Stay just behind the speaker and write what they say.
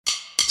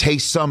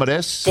taste some of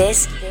this?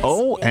 This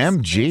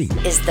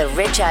OMG. is the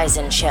Rich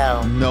Eisen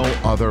Show. No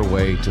other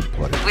way to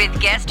put it. With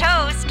guest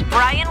host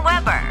Brian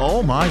Weber.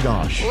 Oh my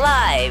gosh.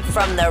 Live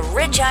from the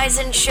Rich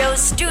Eisen Show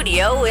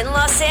studio in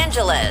Los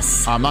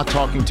Angeles. I'm not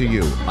talking to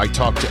you. I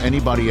talk to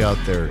anybody out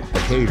there, the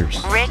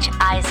haters. Rich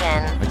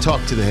Eisen. I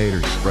talk to the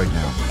haters right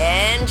now.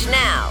 And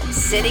now,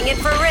 sitting in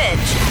for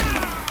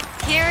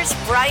Rich, here's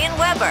Brian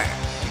Weber.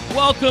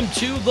 Welcome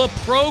to the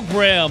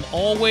program.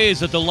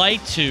 Always a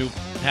delight to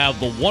have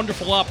the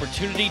wonderful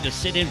opportunity to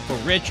sit in for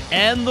Rich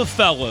and the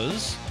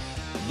fellas.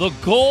 The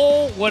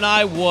goal when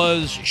I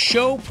was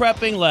show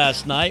prepping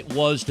last night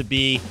was to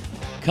be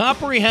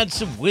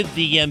comprehensive with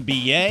the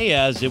NBA,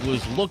 as it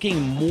was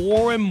looking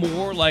more and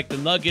more like the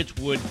Nuggets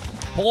would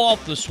pull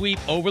off the sweep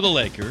over the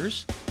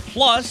Lakers.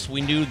 Plus,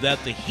 we knew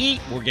that the Heat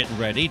were getting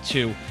ready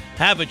to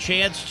have a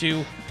chance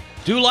to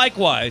do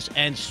likewise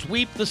and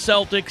sweep the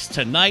Celtics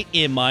tonight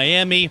in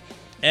Miami.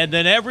 And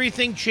then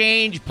everything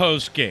changed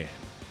post-game.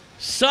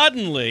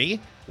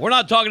 Suddenly, we're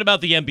not talking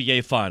about the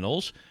NBA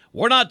Finals.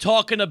 We're not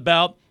talking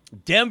about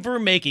Denver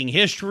making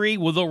history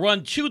with a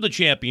run to the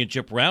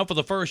championship round for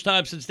the first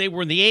time since they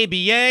were in the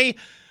ABA.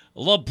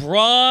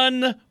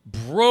 LeBron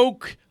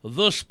broke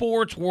the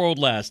sports world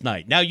last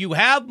night. Now, you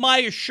have my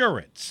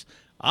assurance.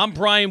 I'm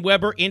Brian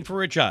Weber in for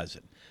Rich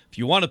Eisen. If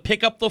you want to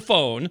pick up the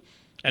phone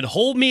and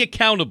hold me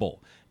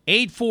accountable,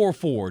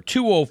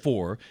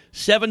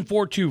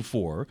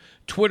 844-204-7424.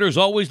 Twitter's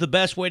always the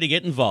best way to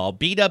get involved.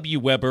 BW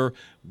Weber,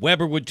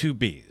 Weber with two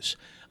B's.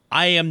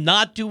 I am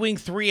not doing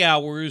 3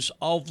 hours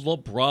of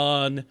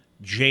LeBron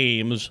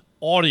James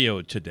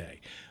audio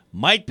today.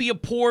 Might be a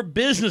poor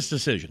business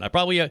decision. I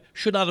probably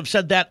should not have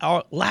said that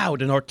out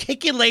loud and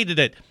articulated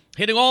it,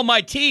 hitting all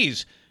my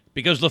T's,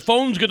 because the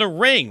phone's going to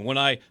ring when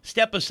I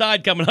step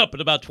aside coming up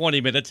in about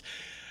 20 minutes.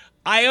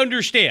 I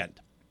understand.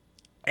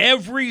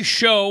 Every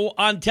show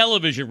on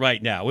television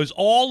right now is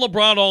all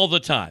LeBron all the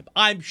time.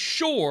 I'm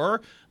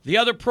sure the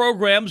other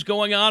programs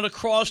going on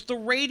across the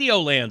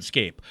radio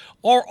landscape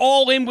are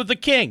all in with the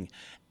king.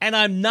 And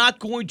I'm not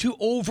going to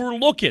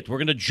overlook it. We're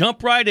going to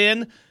jump right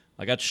in.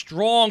 I got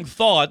strong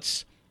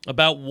thoughts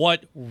about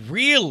what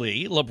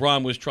really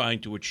LeBron was trying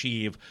to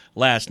achieve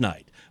last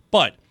night.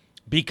 But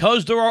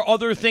because there are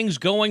other things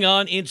going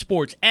on in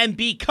sports, and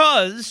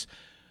because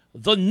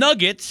the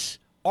Nuggets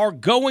are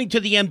going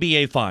to the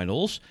NBA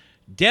Finals,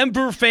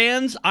 Denver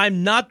fans,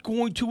 I'm not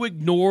going to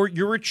ignore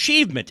your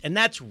achievement. And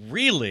that's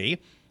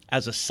really,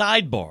 as a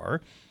sidebar,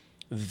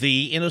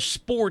 in a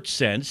sports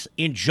sense,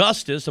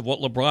 injustice of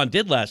what LeBron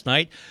did last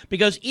night.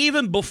 Because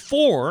even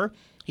before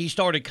he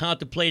started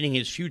contemplating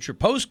his future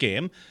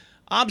postgame,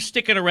 I'm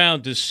sticking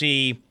around to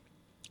see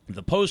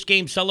the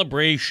postgame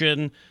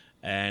celebration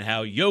and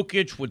how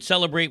Jokic would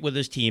celebrate with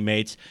his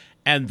teammates.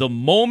 And the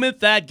moment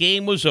that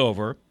game was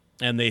over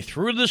and they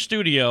threw to the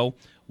studio,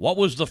 what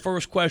was the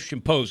first question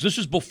posed? This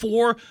is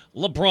before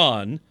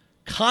LeBron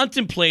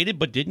contemplated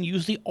but didn't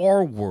use the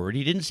R word.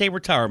 He didn't say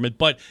retirement,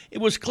 but it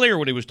was clear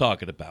what he was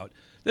talking about.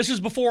 This is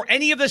before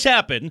any of this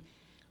happened.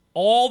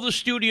 All the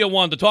studio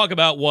wanted to talk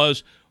about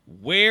was,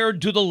 where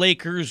do the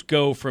Lakers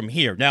go from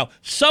here? Now,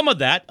 some of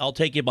that, I'll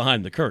take you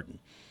behind the curtain,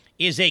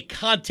 is a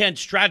content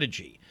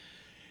strategy.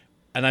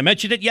 And I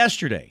mentioned it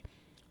yesterday.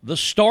 The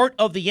start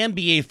of the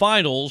NBA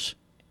Finals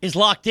is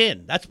locked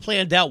in. That's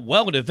planned out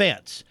well in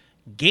advance.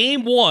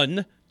 Game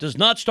 1 does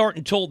not start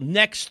until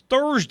next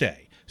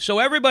Thursday. So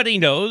everybody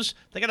knows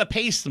they got to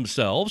pace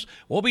themselves.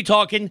 We'll be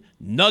talking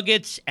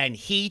Nuggets and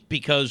Heat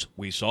because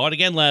we saw it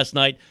again last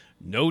night.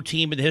 No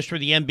team in the history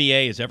of the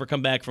NBA has ever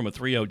come back from a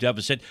 3-0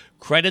 deficit.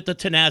 Credit the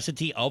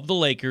tenacity of the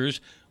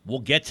Lakers. We'll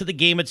get to the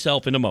game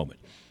itself in a moment.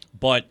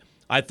 But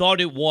I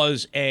thought it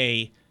was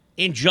a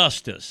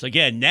injustice.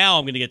 Again, now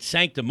I'm going to get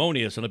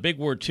sanctimonious on a Big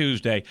Word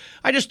Tuesday.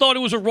 I just thought it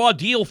was a raw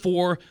deal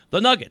for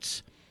the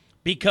Nuggets,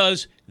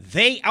 because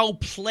they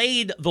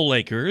outplayed the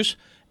Lakers,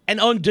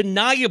 and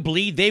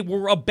undeniably they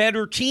were a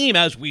better team,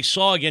 as we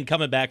saw again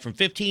coming back from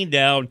 15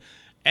 down,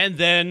 and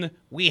then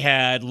we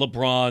had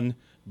LeBron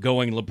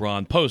going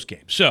LeBron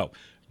postgame. So,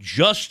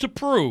 just to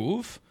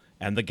prove,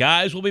 and the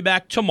guys will be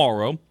back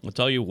tomorrow, I'll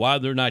tell you why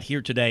they're not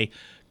here today,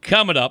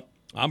 coming up.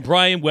 I'm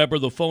Brian Weber.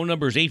 The phone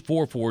number is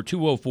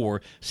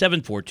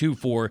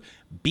 844-204-7424.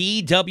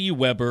 BW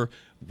Weber,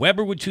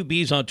 Weber with two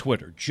B's on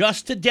Twitter,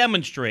 just to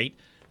demonstrate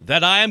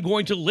that I am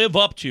going to live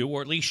up to,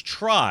 or at least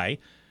try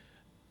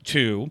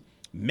to,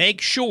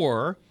 make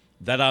sure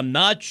that I'm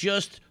not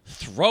just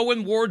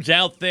throwing words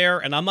out there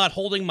and I'm not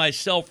holding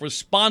myself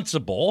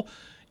responsible.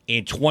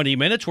 In 20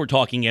 minutes, we're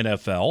talking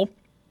NFL.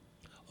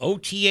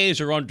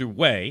 OTAs are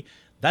underway.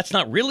 That's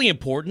not really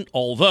important,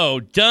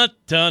 although,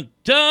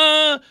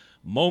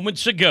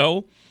 moments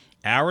ago,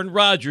 Aaron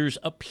Rodgers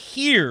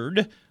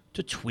appeared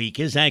to tweak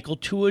his ankle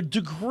to a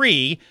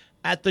degree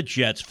at the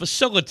Jets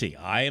facility.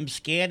 I am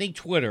scanning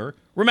Twitter.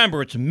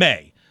 Remember, it's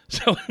May,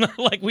 so it's not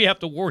like we have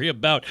to worry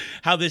about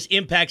how this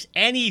impacts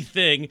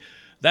anything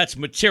that's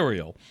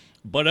material.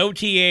 But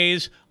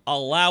OTAs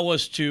allow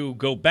us to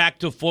go back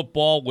to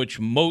football, which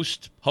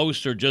most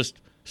hosts are just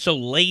so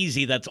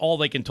lazy that's all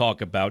they can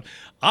talk about.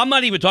 I'm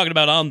not even talking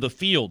about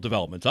on-the-field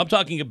developments. I'm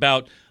talking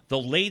about the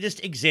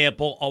latest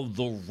example of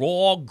the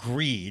raw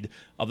greed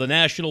of the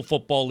National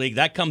Football League.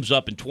 That comes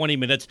up in 20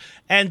 minutes.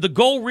 And the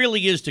goal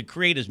really is to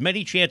create as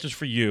many chances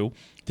for you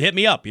to hit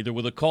me up, either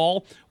with a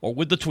call or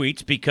with the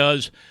tweets,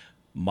 because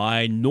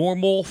my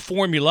normal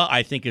formula,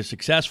 I think, is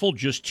successful.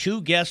 Just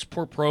 2 guests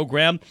per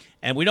program,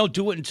 and we don't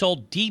do it until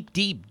deep,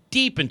 deep,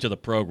 deep into the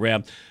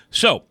program.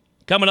 So,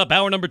 coming up,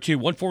 hour number 2,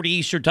 1:40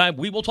 Eastern Time,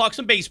 we will talk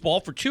some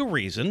baseball for 2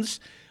 reasons.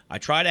 I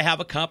try to have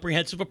a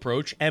comprehensive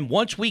approach, and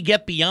once we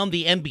get beyond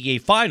the NBA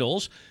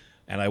Finals,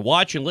 and I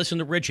watch and listen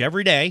to Rich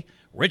every day,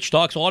 Rich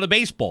talks a lot of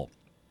baseball.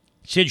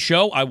 Sid's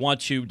show, I want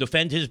to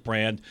defend his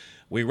brand.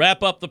 We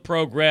wrap up the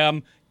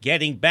program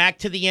getting back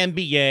to the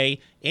NBA,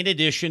 in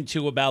addition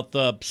to about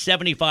the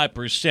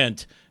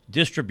 75%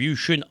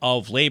 distribution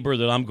of labor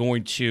that I'm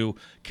going to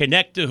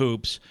connect to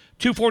hoops.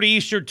 2:40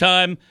 Eastern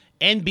Time,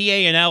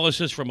 NBA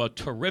analysis from a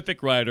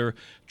terrific writer,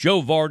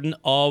 Joe Vardon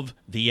of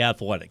The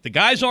Athletic. The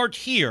guys aren't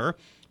here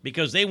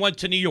because they went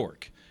to New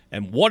York.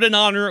 And what an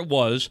honor it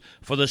was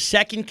for the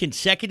second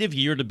consecutive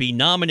year to be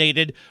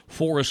nominated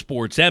for a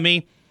Sports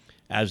Emmy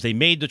as they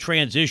made the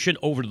transition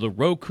over to the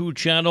Roku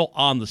channel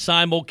on the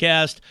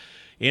simulcast.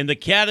 In the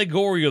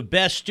category of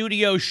Best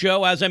Studio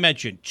Show, as I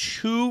mentioned,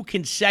 2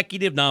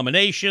 consecutive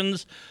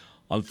nominations.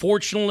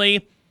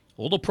 Unfortunately,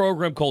 a little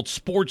program called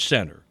Sports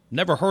Center,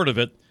 never heard of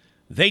it,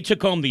 they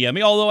took home the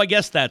Emmy, although I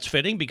guess that's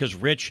fitting because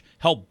Rich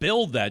helped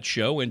build that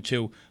show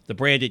into the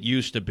brand it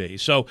used to be.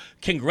 So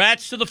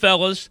congrats to the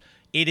fellas.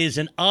 It is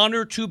an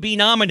honor to be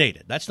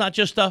nominated. That's not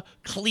just a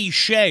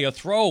cliche, a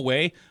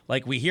throwaway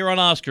like we hear on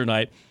Oscar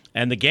night.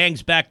 And the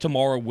gang's back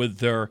tomorrow with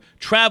their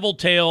travel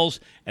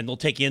tales, and they'll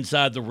take you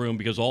inside the room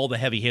because all the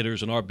heavy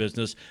hitters in our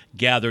business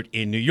gathered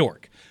in New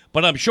York.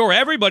 But I'm sure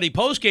everybody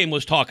postgame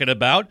was talking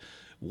about,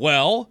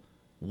 well,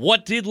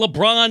 what did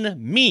LeBron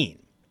mean?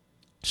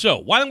 So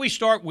why don't we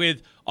start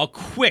with a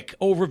quick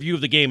overview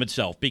of the game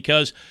itself?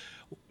 Because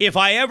if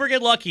I ever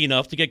get lucky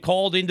enough to get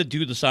called in to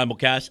do the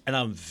simulcast, and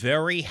I'm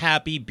very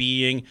happy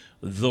being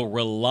the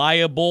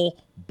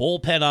reliable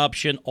bullpen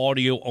option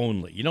audio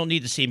only. You don't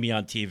need to see me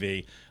on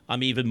TV.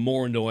 I'm even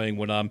more annoying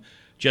when I'm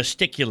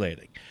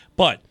gesticulating.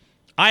 But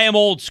I am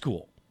old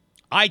school.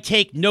 I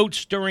take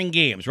notes during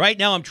games. Right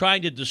now I'm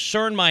trying to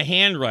discern my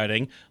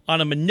handwriting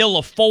on a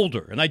manila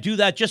folder, and I do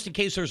that just in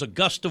case there's a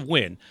gust of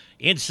wind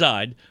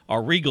inside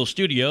our Regal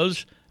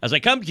Studios as I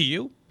come to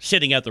you,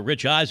 sitting at the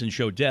Rich Eisen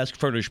Show desk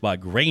furnished by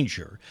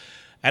Granger,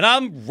 and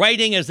I'm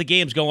writing as the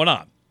game's going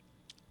on.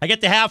 I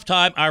get to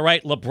halftime, I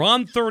write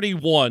LeBron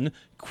 31,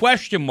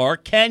 question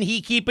mark, can he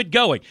keep it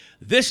going?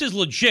 This is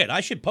legit.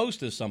 I should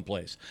post this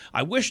someplace.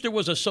 I wish there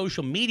was a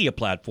social media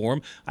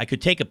platform I could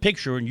take a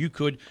picture and you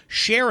could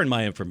share in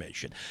my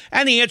information.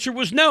 And the answer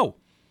was no,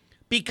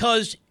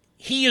 because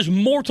he is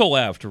mortal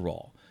after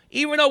all.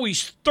 Even though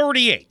he's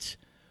 38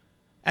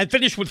 and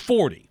finished with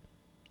 40,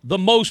 the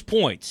most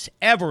points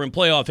ever in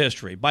playoff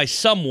history by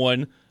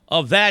someone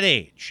of that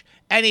age.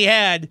 And he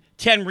had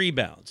 10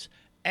 rebounds.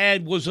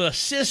 And was an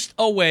assist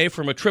away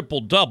from a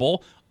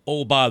triple-double.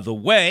 Oh, by the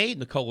way,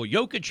 Nikola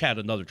Jokic had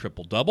another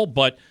triple-double,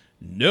 but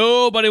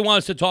nobody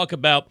wants to talk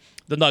about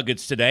the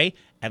Nuggets today,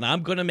 and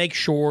I'm going to make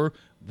sure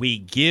we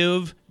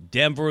give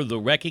Denver the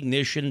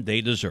recognition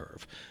they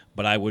deserve.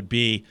 But I would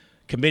be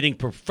committing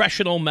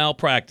professional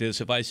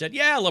malpractice if I said,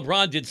 yeah,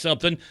 LeBron did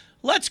something.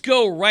 Let's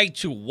go right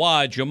to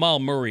why Jamal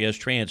Murray has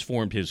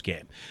transformed his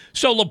game.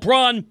 So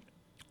LeBron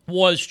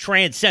was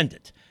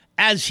transcendent,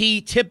 as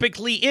he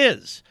typically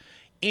is.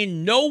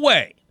 In no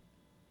way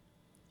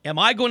am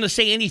I going to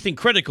say anything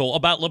critical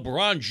about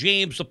LeBron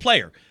James, the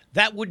player.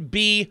 That would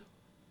be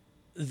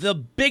the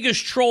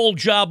biggest troll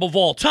job of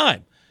all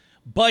time.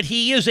 But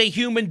he is a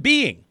human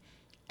being,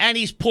 and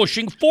he's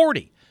pushing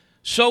 40.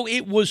 So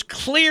it was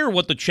clear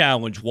what the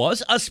challenge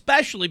was,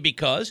 especially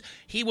because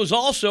he was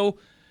also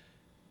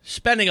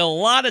spending a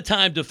lot of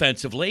time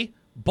defensively,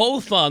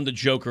 both on the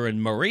Joker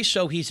and Murray,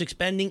 so he's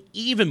expending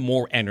even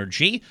more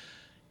energy.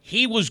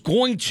 He was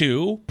going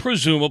to,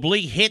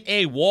 presumably, hit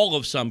a wall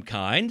of some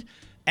kind,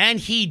 and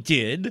he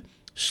did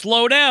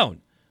slow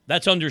down.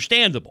 That's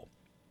understandable.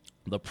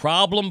 The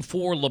problem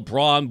for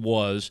LeBron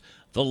was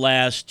the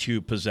last 2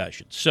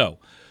 possessions. So,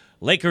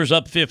 Lakers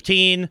up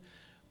 15,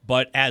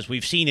 but as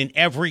we've seen in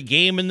every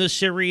game in this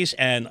series,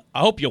 and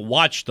I hope you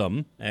watched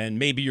them, and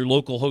maybe your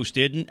local host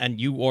didn't, and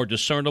you are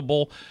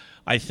discernible,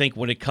 I think,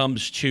 when it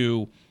comes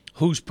to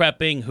who's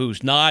prepping,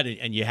 who's not,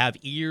 and you have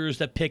ears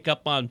that pick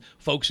up on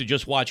folks who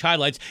just watch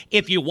highlights.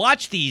 If you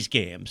watch these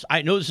games,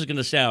 I know this is going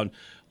to sound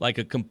like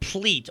a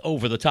complete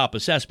over-the-top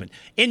assessment.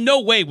 In no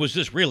way was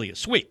this really a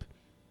sweep.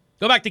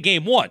 Go back to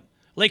game 1.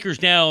 Lakers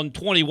down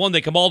 21.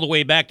 They come all the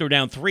way back. They're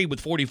down 3 with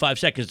 45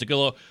 seconds to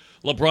go.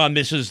 LeBron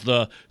misses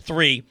the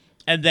 3.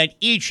 And then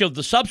each of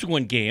the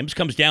subsequent games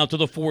comes down to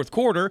the fourth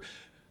quarter.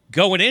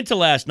 Going into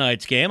last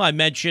night's game, I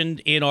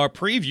mentioned in our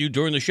preview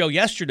during the show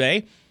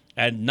yesterday,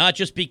 and not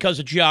just because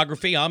of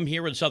geography, I'm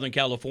here in Southern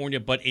California,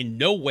 but in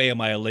no way am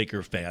I a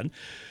Laker fan.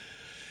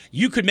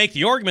 You could make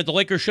the argument the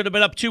Lakers should have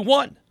been up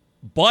 2-1.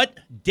 But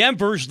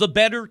Denver's the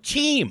better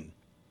team.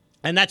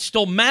 And that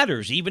still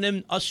matters, even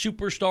in a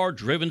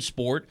superstar-driven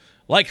sport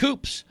like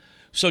hoops.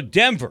 So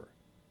Denver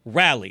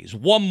rallies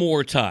one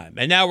more time.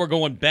 And now we're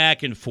going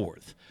back and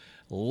forth.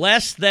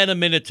 Less than a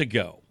minute to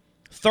go.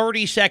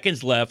 30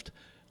 seconds left.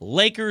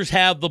 Lakers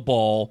have the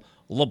ball.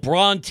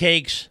 LeBron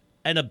takes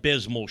an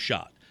abysmal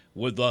shot.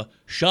 With the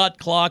shot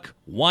clock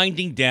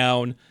winding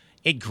down,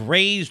 it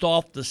grazed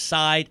off the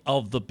side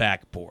of the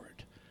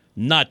backboard.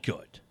 Not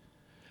good.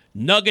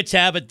 Nuggets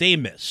have it. They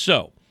miss.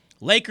 So,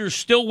 Lakers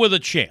still with a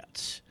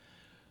chance.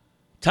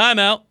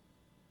 Timeout.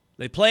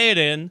 They play it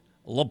in.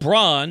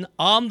 LeBron,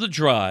 on the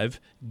drive,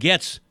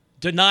 gets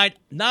denied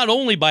not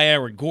only by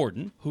Aaron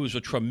Gordon, who's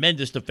a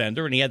tremendous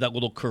defender, and he had that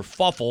little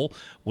kerfuffle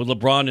with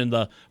LeBron in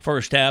the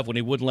first half when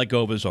he wouldn't let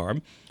go of his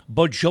arm,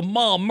 but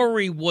Jamal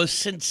Murray was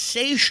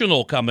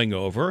sensational coming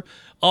over,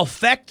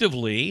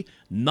 effectively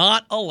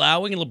not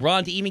allowing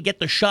LeBron to even get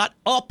the shot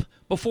up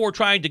before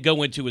trying to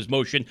go into his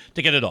motion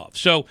to get it off.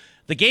 So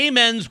the game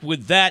ends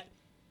with that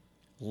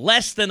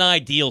less than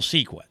ideal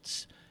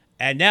sequence.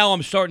 And now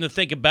I'm starting to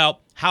think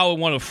about how I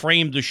want to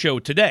frame the show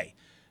today.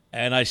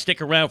 And I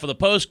stick around for the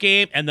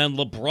postgame, and then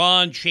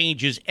LeBron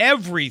changes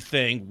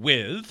everything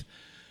with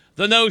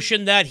the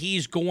notion that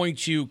he's going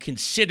to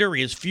consider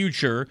his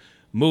future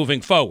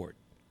moving forward.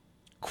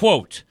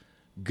 Quote,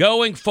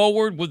 going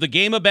forward with the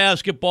game of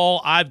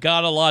basketball, I've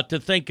got a lot to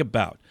think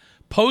about.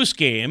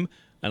 Postgame,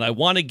 and I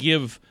want to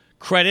give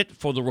credit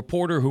for the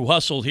reporter who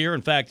hustled here.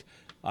 In fact,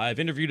 I've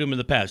interviewed him in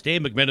the past.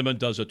 Dave McMenamin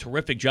does a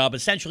terrific job.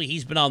 Essentially,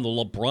 he's been on the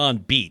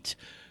LeBron beat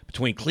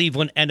between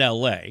Cleveland and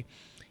L.A.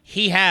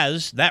 He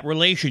has that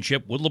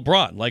relationship with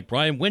LeBron, like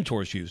Brian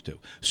Windhorst used to.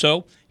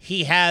 So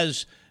he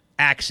has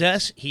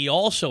access. He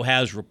also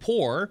has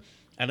rapport,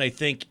 and I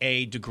think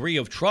a degree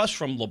of trust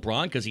from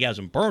LeBron because he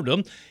hasn't burned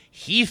him.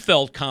 He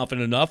felt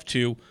confident enough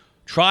to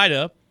try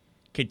to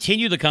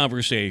continue the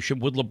conversation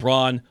with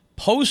LeBron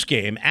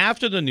post-game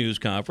after the news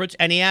conference,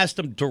 and he asked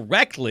him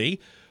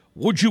directly,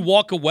 would you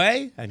walk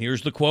away? And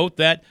here's the quote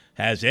that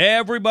has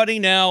everybody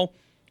now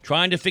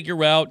trying to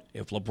figure out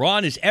if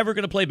LeBron is ever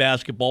going to play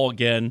basketball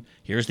again.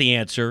 Here's the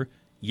answer,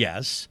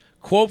 yes.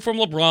 Quote from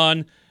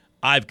LeBron,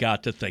 I've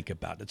got to think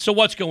about it. So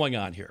what's going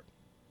on here?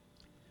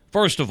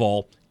 First of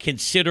all,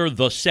 consider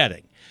the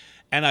setting.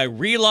 And I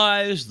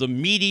realize the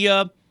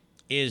media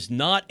is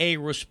not a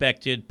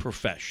respected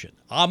profession.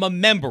 I'm a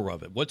member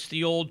of it. What's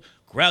the old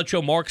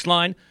Groucho Marx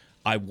line?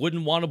 I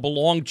wouldn't want to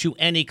belong to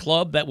any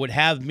club that would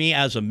have me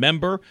as a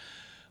member.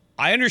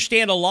 I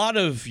understand a lot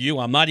of you,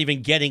 I'm not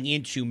even getting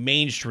into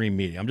mainstream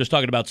media. I'm just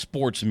talking about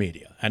sports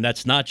media. And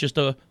that's not just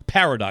a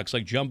paradox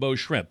like Jumbo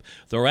Shrimp.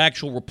 There are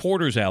actual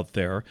reporters out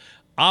there.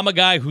 I'm a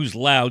guy who's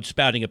loud,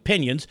 spouting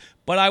opinions,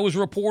 but I was a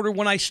reporter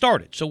when I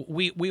started. So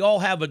we all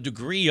have a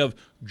degree of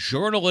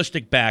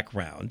journalistic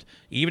background,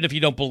 even if you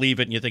don't believe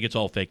it and you think it's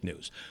all fake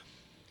news.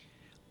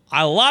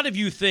 A lot of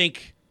you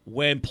think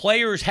when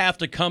players have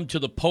to come to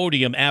the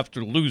podium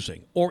after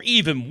losing, or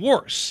even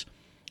worse,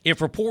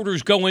 if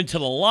reporters go into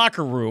the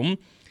locker room,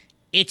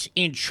 it's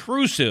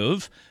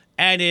intrusive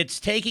and it's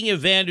taking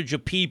advantage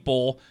of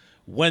people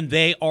when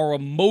they are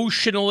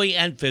emotionally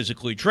and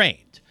physically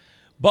drained.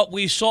 But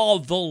we saw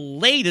the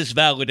latest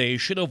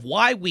validation of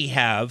why we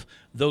have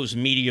those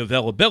media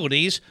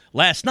availabilities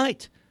last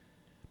night.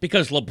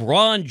 Because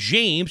LeBron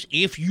James,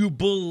 if you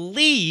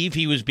believe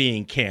he was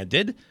being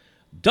candid,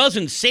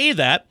 doesn't say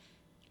that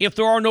if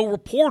there are no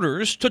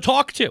reporters to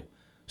talk to.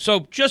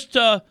 So just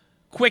a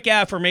quick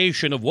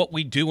affirmation of what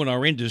we do in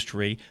our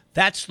industry.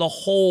 That's the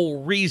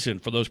whole reason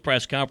for those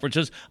press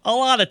conferences. A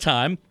lot of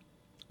time,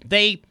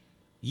 they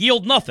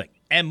yield nothing.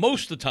 And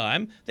most of the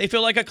time, they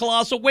feel like a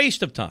colossal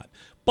waste of time.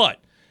 But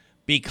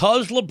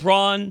because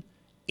LeBron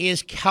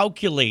is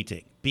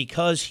calculating,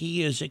 because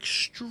he is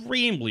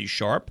extremely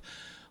sharp,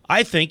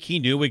 I think he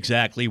knew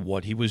exactly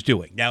what he was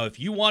doing. Now, if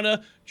you want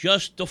to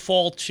just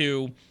default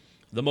to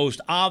the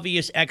most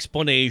obvious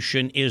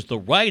explanation is the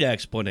right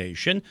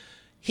explanation,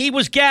 he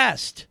was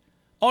gassed,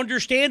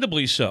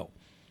 understandably so.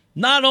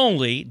 Not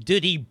only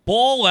did he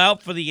ball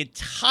out for the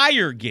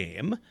entire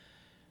game,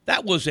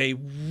 that was a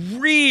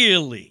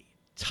really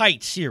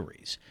tight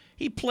series.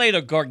 He played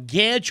a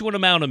gargantuan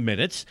amount of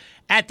minutes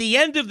at the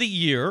end of the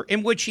year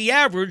in which he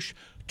averaged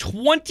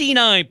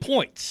 29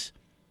 points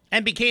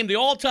and became the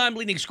all-time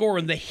leading scorer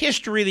in the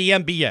history of the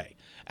NBA.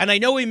 And I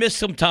know he missed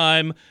some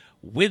time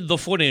with the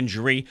foot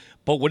injury,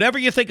 but whatever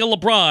you think of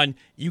LeBron,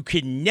 you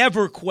can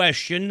never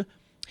question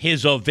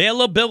his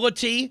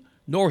availability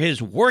nor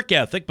his work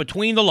ethic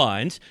between the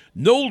lines.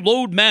 No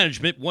load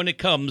management when it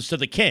comes to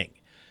the king.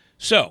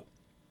 So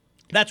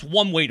that's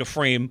one way to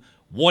frame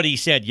what he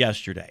said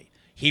yesterday.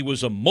 He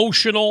was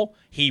emotional.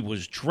 He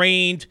was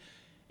drained.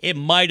 It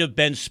might have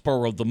been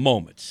spur of the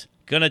moment.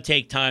 Going to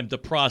take time to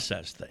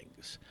process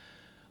things.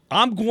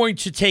 I'm going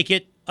to take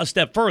it a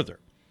step further.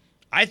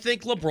 I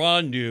think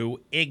LeBron knew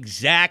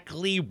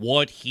exactly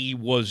what he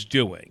was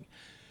doing.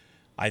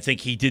 I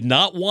think he did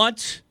not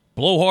want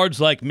blowhards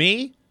like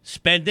me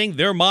spending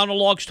their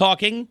monologues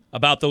talking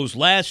about those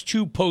last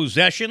two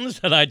possessions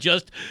that I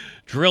just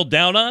drilled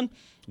down on.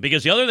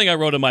 Because the other thing I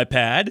wrote in my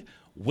pad,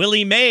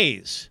 Willie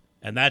Mays.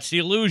 And that's the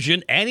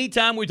illusion.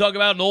 Anytime we talk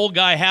about an old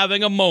guy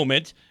having a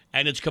moment,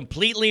 and it's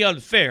completely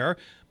unfair,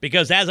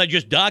 because as I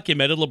just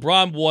documented,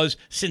 LeBron was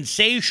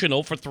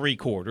sensational for 3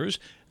 quarters,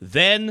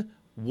 then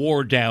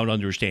wore down,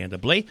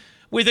 understandably.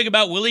 We think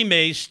about Willie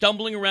Mays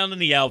stumbling around in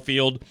the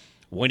outfield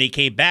when he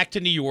came back to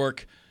New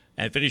York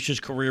and finished his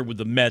career with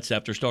the Mets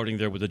after starting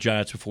there with the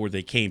Giants before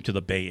they came to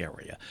the Bay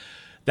Area.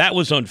 That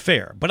was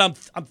unfair. But I'm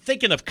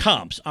thinking of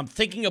comps. I'm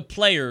thinking of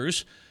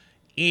players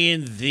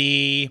in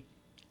the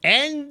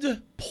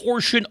end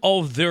portion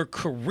of their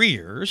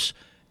careers,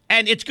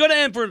 and it's going to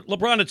end for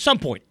LeBron at some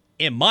point.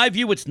 In my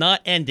view, it's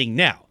not ending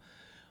now.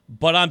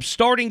 But I'm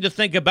starting to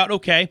think about,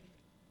 okay,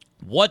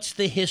 what's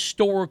the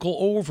historical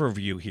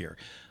overview here?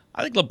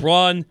 I think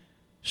LeBron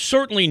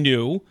certainly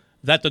knew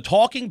that the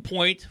talking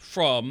point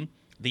from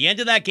the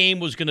end of that game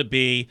was going to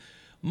be,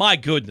 my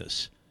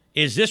goodness,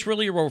 is this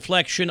really a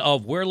reflection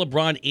of where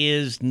LeBron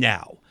is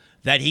now?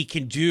 That he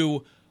can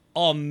do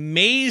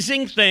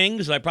amazing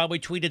things. I probably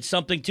tweeted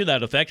something to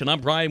that effect, and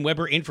I'm Brian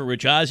Weber in for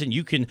Rich Eisen.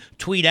 You can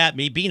tweet at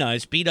me, be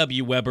nice,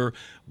 BW Weber,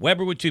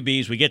 Weber with 2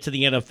 Bs. We get to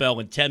the NFL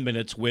in 10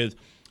 minutes with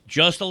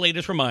just the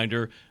latest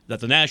reminder that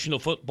the National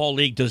Football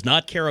League does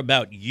not care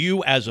about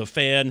you as a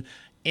fan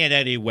in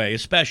any way,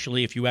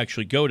 especially if you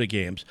actually go to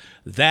games.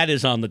 That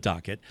is on the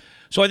docket.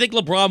 So I think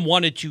LeBron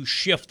wanted to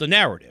shift the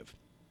narrative.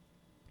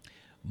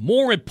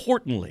 More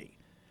importantly,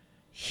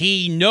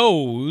 he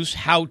knows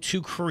how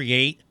to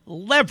create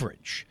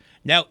leverage.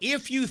 Now,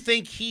 if you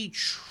think he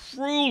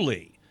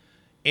truly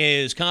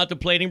is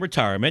contemplating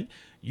retirement,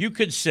 you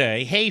could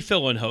say, hey,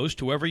 fill-in host,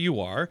 whoever you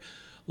are,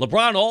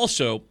 LeBron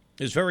also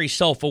is very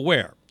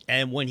self-aware.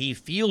 And when he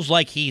feels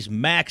like he's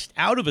maxed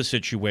out of a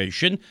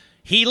situation,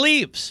 he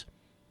leaves.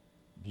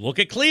 Look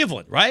at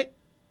Cleveland, right?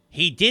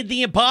 He did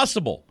the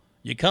impossible.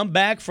 You come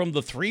back from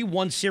the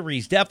 3-1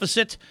 series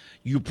deficit.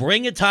 You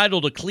bring a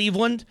title to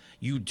Cleveland.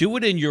 You do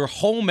it in your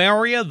home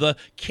area. The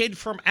kid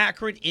from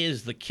Akron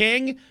is the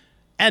king.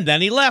 And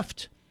then he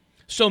left.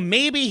 So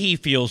maybe he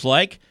feels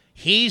like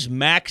he's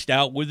maxed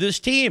out with this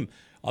team.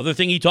 Other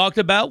thing he talked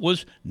about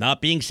was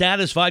not being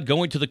satisfied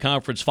going to the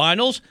conference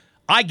finals.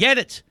 I get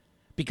it,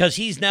 because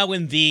he's now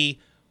in the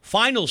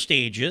final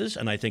stages,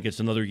 and I think it's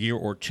another year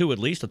or 2 at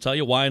least, I'll tell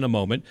you why in a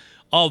moment,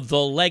 of the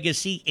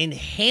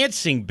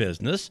legacy-enhancing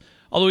business,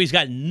 although he's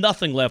got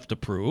nothing left to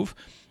prove.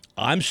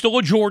 I'm still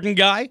a Jordan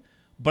guy,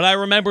 but I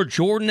remember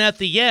Jordan at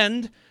the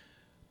end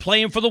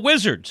playing for the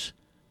Wizards.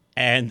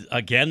 And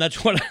again,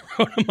 that's what I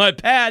wrote on my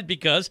pad,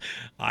 because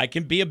I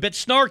can be a bit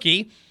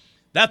snarky.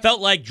 That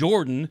felt like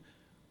Jordan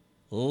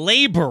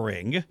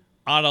laboring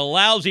on a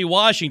lousy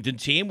Washington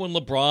team when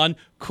LeBron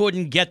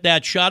couldn't get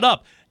that shot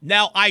up.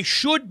 Now, I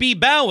should be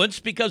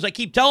balanced, because I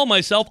keep telling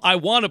myself I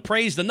want to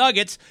praise the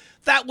Nuggets.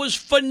 That was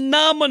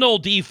phenomenal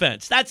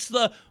defense. That's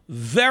the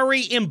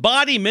very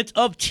embodiment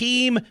of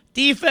team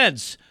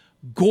defense.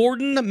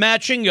 Gordon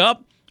matching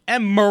up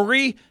and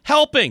Murray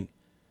helping.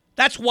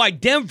 That's why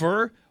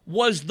Denver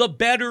was the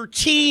better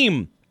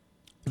team,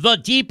 the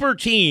deeper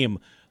team,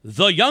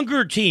 the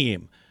younger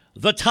team,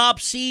 the top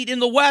seed in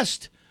the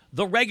West.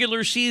 The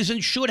regular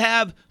season should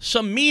have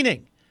some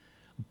meaning.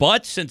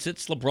 But since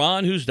it's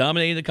LeBron who's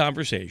dominating the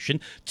conversation,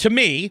 to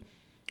me,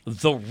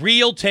 the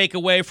real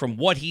takeaway from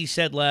what he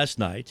said last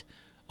night,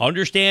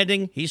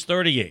 understanding he's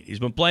 38, he's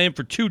been playing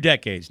for 2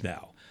 decades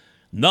now,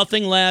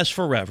 nothing lasts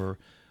forever.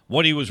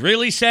 What he was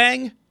really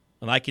saying,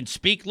 and I can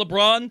speak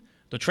LeBron,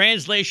 the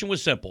translation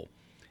was simple: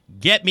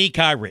 get me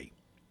Kyrie.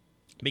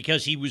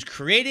 Because he was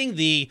creating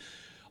the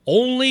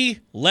only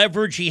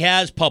leverage he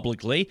has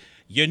publicly.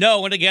 You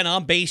know, and again,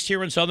 I'm based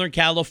here in Southern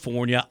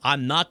California.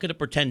 I'm not going to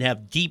pretend to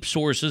have deep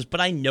sources, but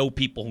I know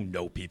people who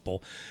know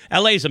people.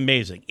 LA is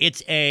amazing.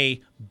 It's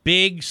a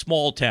big,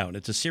 small town.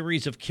 It's a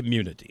series of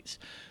communities.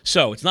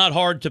 So it's not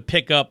hard to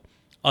pick up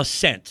a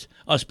scent,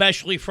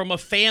 especially from a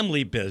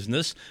family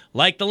business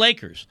like the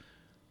Lakers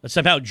that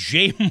somehow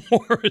Jay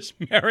Moore is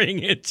marrying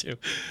into.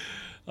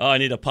 Oh, I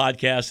need a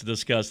podcast to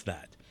discuss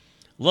that.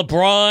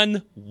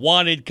 LeBron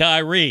wanted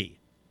Kyrie.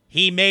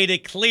 He made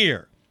it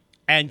clear.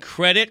 And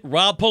credit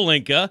Rob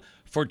Pelinka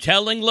for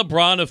telling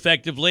LeBron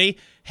effectively,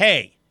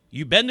 hey,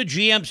 you've been the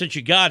GM since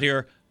you got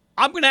here.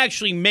 I'm going to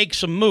actually make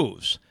some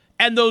moves.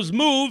 And those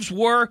moves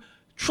were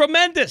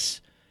tremendous.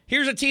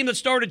 Here's a team that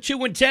started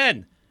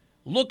 2-10.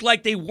 Looked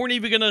like they weren't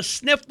even going to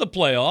sniff the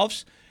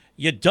playoffs.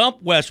 You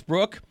dump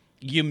Westbrook.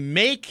 You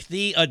make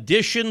the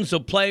additions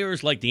of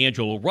players like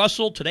D'Angelo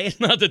Russell. Today is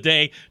not the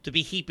day to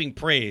be heaping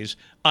praise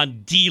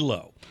on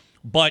D'Lo.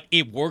 But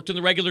it worked in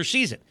the regular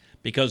season,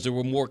 because there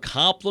were more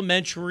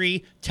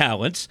complementary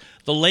talents.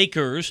 The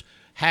Lakers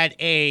had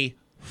a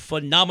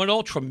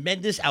phenomenal,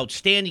 tremendous,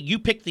 outstanding, you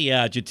pick the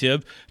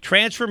adjective,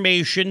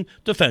 transformation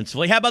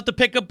defensively. How about the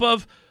pickup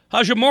of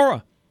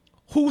Hachimura?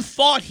 Who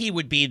thought he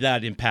would be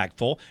that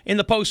impactful in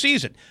the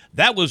postseason?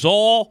 That was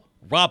all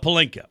Rob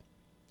Pelinka,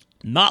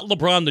 not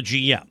LeBron the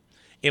GM.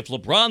 If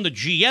LeBron the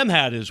GM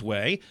had his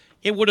way,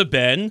 it would have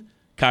been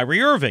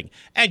Kyrie Irving.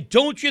 And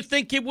don't you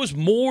think it was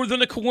more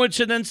than a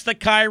coincidence that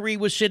Kyrie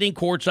was sitting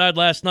courtside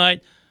last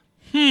night?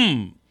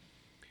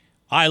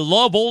 I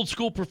love old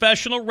school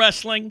professional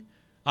wrestling.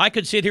 I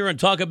could sit here and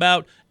talk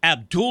about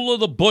Abdullah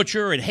the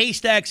Butcher and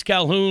Haystacks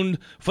Calhoun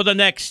for the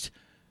next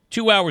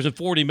 2 hours and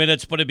 40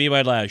 minutes, but it'd be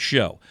my last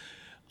show.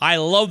 I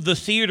love the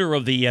theater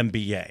of the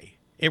NBA.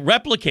 It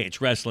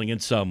replicates wrestling in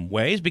some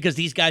ways because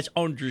these guys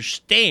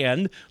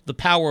understand the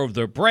power of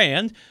their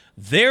brand.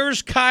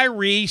 There's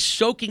Kyrie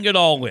soaking it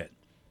all in.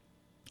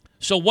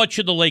 So what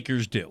should the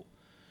Lakers do?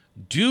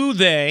 Do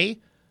they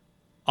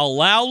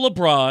allow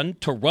LeBron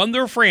to run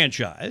their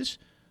franchise?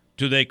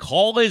 Do they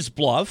call his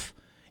bluff?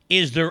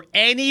 Is there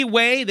any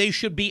way they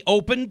should be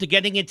open to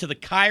getting into the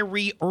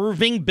Kyrie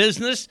Irving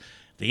business?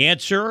 The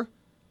answer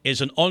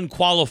is an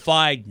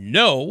unqualified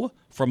no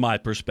from my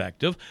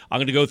perspective. I'm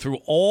going to go through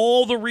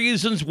all the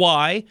reasons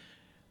why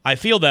I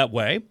feel that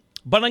way,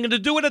 but I'm going to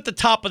do it at the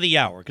top of the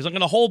hour because I'm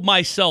going to hold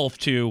myself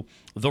to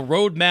the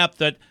roadmap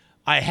that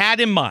I had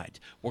in mind.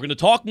 We're going to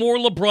talk more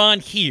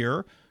LeBron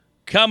here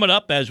coming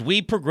up as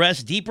we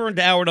progress deeper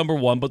into hour number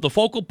one, but the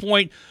focal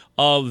point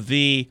of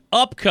the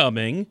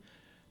upcoming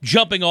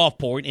jumping off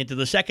point into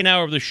the second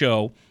hour of the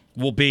show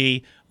will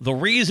be the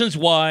reasons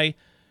why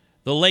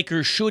the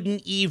Lakers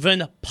shouldn't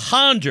even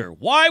ponder.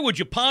 Why would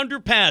you ponder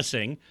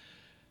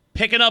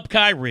picking up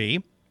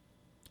Kyrie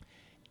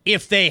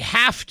if they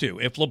have to?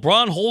 If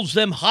LeBron holds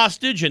them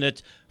hostage and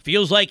it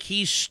feels like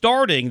he's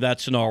starting that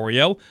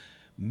scenario,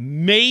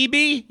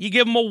 maybe you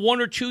give him a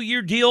 1 or 2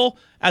 year deal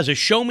as a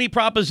show-me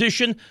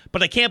proposition,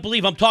 but I can't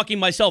believe I'm talking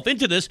myself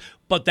into this,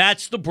 but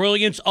that's the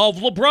brilliance of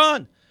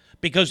LeBron.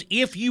 Because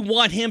if you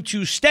want him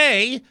to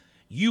stay,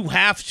 you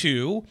have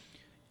to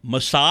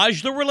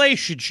massage the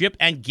relationship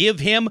and give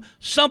him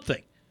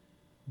something.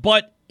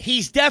 But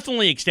he's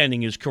definitely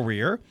extending his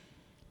career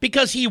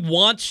because he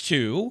wants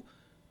to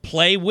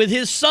play with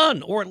his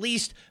son, or at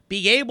least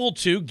be able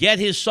to get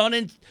his son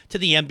into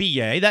the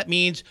NBA. That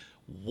means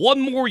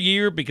 1 more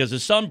year because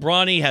his son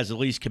Bronny has at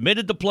least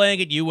committed to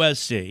playing at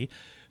USC.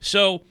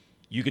 So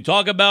you could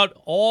talk about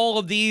all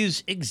of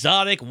these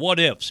exotic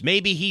what-ifs.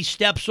 Maybe he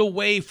steps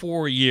away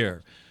for a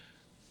year,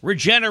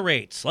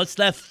 regenerates, lets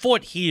that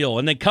foot heal,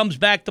 and then comes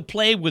back to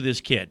play with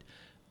his kid.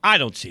 I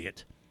don't see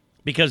it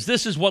because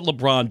this is what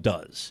LeBron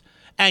does.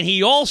 And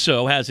he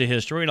also has a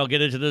history, and I'll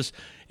get into this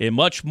in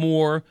much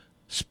more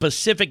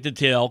specific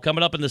detail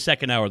coming up in the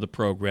second hour of the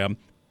program.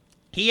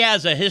 He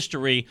has a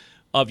history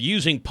of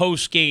using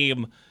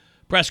post-game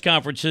press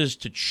conferences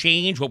to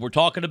change what we're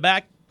talking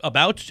about.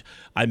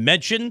 I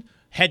mentioned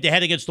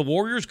head-to-head against the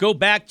Warriors. Go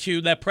back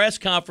to that press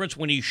conference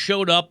when he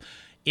showed up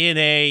in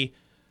a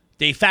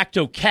de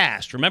facto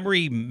cast. Remember,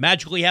 he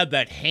magically had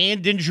that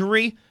hand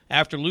injury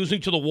after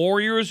losing to the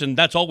Warriors, and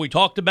that's all we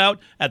talked about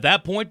at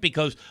that point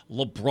because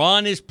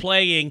LeBron is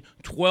playing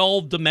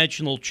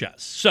 12-dimensional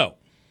chess. So,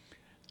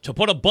 to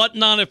put a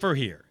button on it for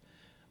here,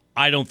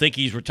 I don't think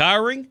he's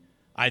retiring.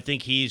 I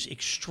think he's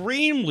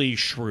extremely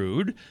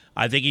shrewd.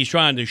 I think he's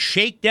trying to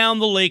shake down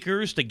the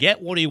Lakers to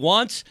get what he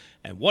wants,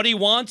 and what he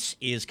wants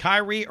is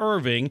Kyrie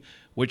Irving,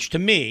 which to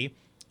me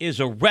is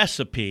a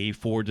recipe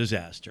for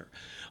disaster.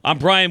 I'm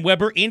Brian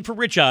Weber, in for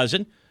Rich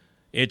Eisen.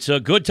 It's a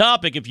good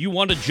topic if you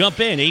want to jump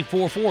in,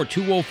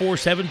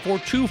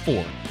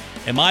 844-204-7424.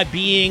 Am I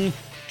being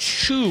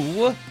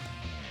too,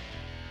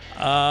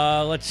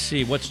 let's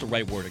see, what's the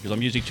right word? Because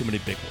I'm using too many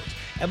big words.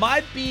 Am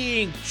I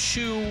being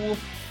too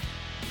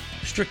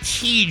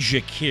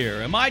strategic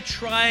here? Am I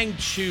trying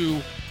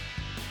to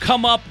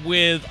come up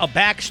with a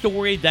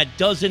backstory that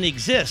doesn't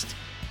exist?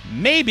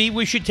 Maybe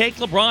we should take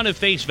LeBron at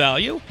face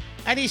value,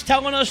 and he's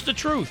telling us the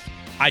truth.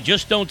 I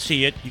just don't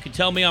see it. You can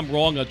tell me I'm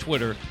wrong on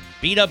Twitter.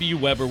 BW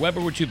Weber, Weber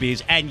with 2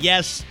 B's. And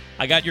yes,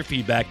 I got your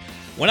feedback.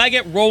 When I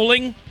get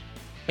rolling,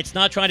 it's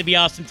not trying to be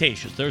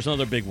ostentatious. There's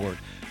another big word.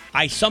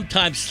 I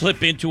sometimes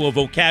slip into a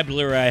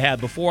vocabulary I had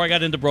before I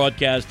got into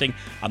broadcasting.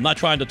 I'm not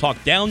trying to talk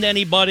down to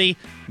anybody.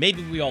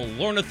 Maybe we all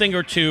learn a thing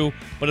or two.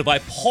 But if I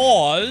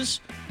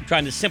pause, I'm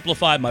trying to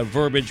simplify my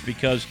verbiage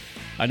because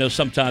I know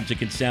sometimes it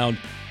can sound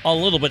a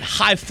little bit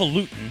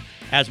highfalutin,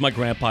 as my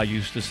grandpa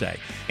used to say.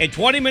 In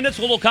 20 minutes,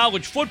 a little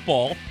college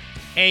football.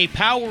 A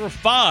Power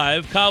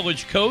 5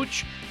 college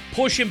coach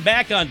pushing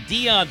back on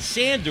Deion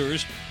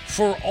Sanders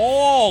for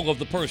all of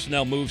the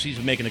personnel moves he's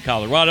been making in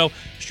Colorado.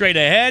 Straight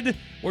ahead,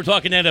 we're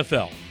talking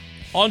NFL.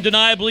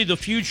 Undeniably, the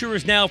future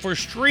is now for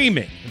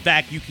streaming. In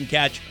fact, you can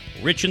catch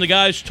Rich and the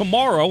guys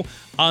tomorrow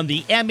on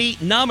the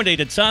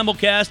Emmy-nominated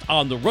simulcast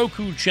on the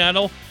Roku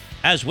channel,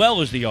 as well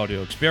as the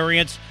audio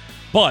experience.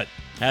 But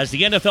has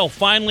the NFL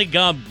finally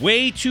gone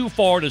way too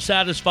far to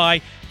satisfy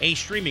a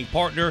streaming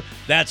partner?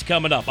 That's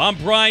coming up. I'm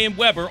Brian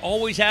Weber,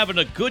 always having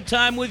a good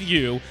time with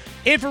you.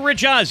 In for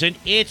Rich Eisen,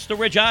 it's The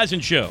Rich Eisen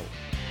Show.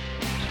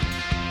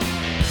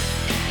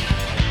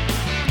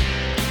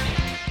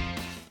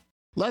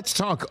 Let's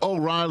talk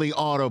O'Reilly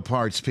Auto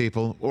Parts,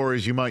 people, or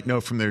as you might know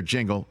from their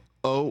jingle,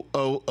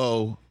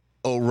 O'Reilly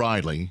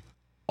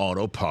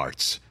Auto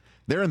Parts.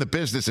 They're in the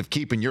business of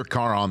keeping your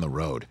car on the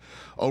road.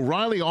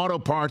 O'Reilly Auto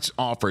Parts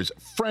offers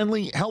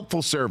friendly,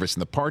 helpful service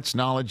and the parts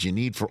knowledge you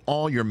need for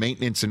all your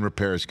maintenance and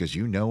repairs, because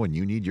you know when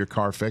you need your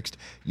car fixed,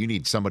 you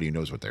need somebody who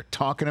knows what they're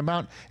talking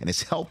about and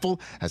is helpful,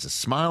 has a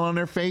smile on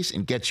their face,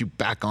 and gets you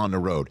back on the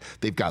road.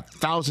 They've got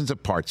thousands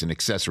of parts and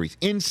accessories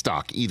in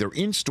stock, either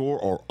in-store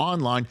or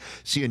online,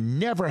 so you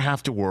never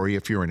have to worry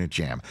if you're in a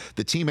jam.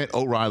 The team at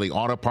O'Reilly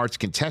Auto Parts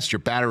can test your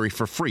battery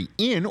for free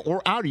in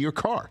or out of your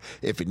car.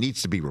 If it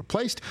needs to be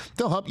replaced,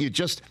 they'll help you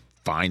just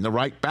find the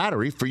right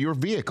battery for your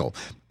vehicle.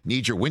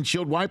 Need your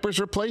windshield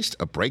wipers replaced,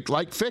 a brake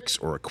light fix,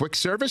 or a quick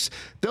service?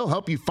 They'll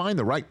help you find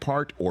the right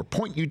part or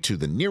point you to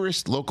the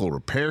nearest local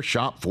repair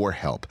shop for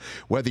help.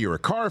 Whether you're a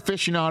car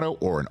aficionado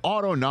or an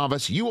auto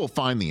novice, you will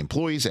find the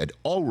employees at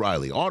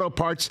O'Reilly Auto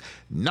Parts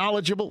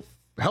knowledgeable,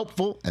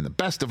 helpful, and the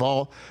best of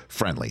all,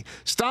 friendly.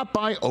 Stop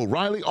by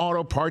O'Reilly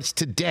Auto Parts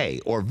today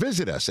or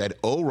visit us at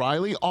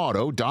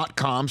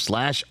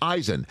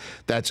O'ReillyAuto.com/Eisen.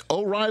 That's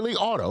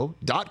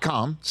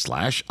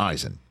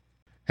O'ReillyAuto.com/Eisen.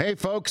 Hey,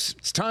 folks,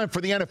 it's time for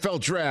the NFL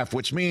draft,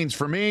 which means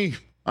for me,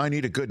 I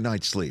need a good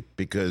night's sleep,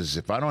 because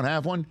if I don't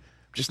have one, I'm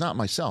just not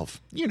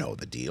myself. You know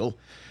the deal.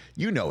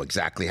 You know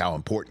exactly how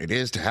important it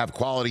is to have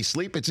quality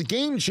sleep. It's a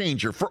game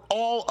changer for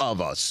all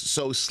of us.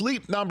 So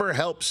Sleep Number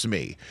helps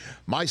me.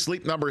 My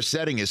Sleep Number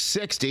setting is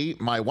 60.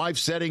 My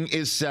wife's setting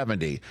is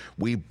 70.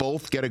 We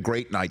both get a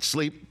great night's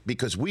sleep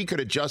because we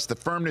could adjust the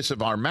firmness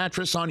of our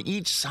mattress on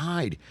each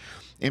side.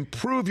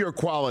 Improve your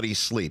quality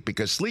sleep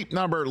because Sleep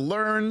Number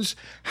learns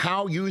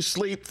how you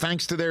sleep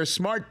thanks to their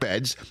smart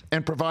beds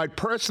and provide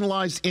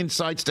personalized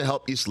insights to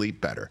help you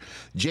sleep better.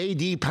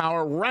 J.D.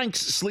 Power ranks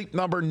Sleep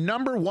Number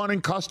 #1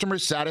 in customer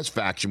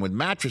satisfaction with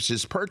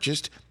mattresses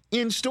purchased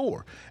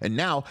in-store. And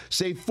now,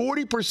 save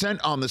 40%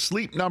 on the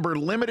Sleep Number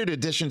limited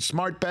edition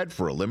smart bed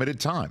for a limited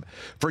time.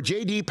 For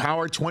J.D.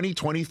 Power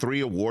 2023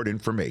 award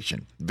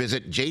information,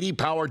 visit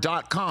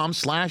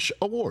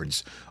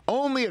jdpower.com/awards.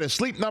 Only at a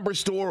Sleep Number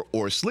store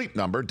or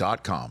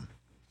sleepnumber.com.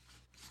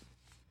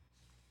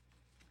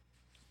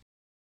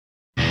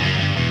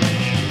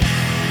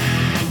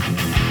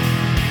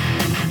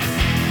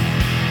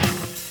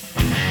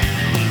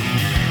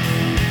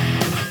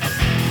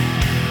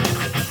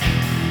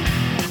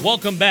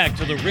 Welcome back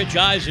to the Rich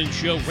Eisen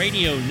Show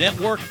Radio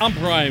Network. I'm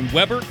Brian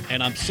Weber,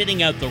 and I'm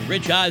sitting at the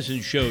Rich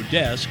Eisen Show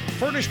desk,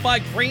 furnished by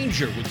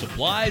Grainger with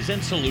supplies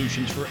and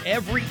solutions for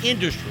every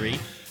industry.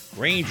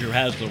 Grainger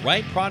has the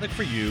right product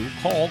for you.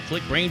 Call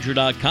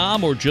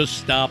clickgrainger.com or just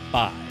stop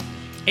by.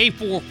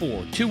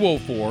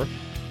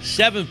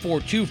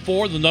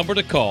 844-204-7424, the number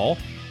to call.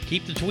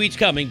 Keep the tweets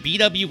coming.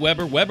 BW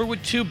Weber, Weber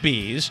with 2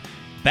 B's.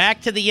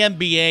 Back to the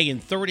NBA in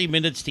 30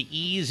 minutes to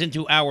ease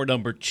into hour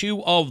number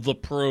 2 of the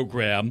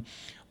program.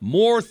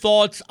 More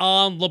thoughts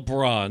on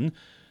LeBron.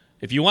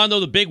 If you want to know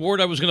the big word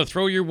I was going to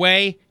throw your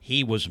way,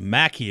 he was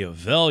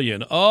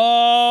Machiavellian.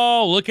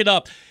 Oh, look it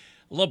up.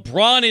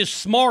 LeBron is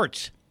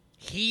smart.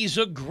 He's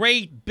a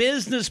great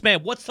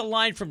businessman. What's the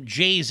line from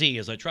Jay-Z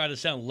as I try to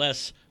sound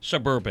less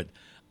suburban?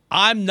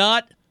 I'm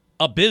not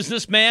a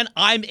businessman.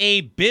 I'm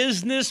a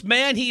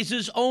businessman. He's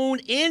his own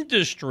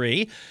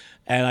industry.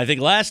 And I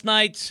think last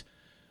night's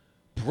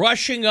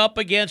brushing up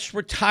against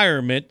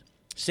retirement,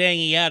 saying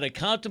he had to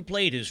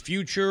contemplate his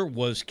future,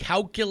 was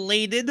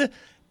calculated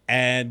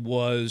and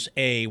was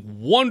a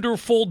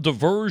wonderful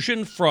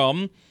diversion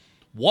from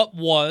what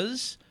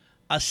was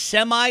a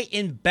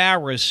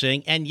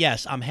semi-embarrassing, and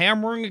yes, I'm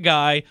hammering a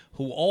guy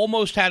who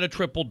almost had a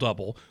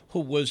triple-double,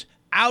 who was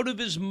out of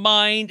his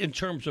mind in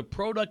terms of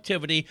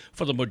productivity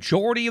for the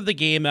majority of the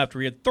game after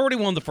he had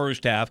 31 the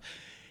first half.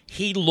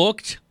 He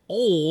looked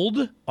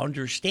old,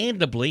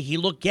 understandably. He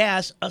looked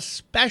gas,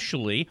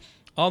 especially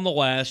on the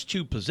last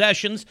 2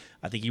 possessions.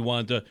 I think he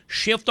wanted to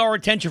shift our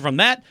attention from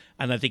that,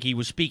 and I think he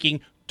was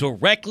speaking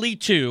directly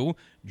to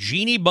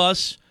Jeannie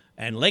Buss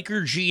and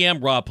Laker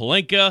GM Rob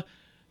Pelinka.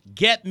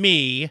 Get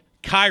me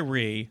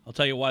Kyrie. I'll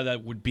tell you why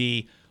that would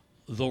be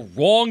the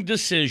wrong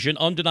decision,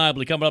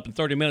 undeniably, coming up in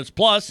 30 minutes.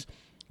 Plus,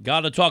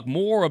 got to talk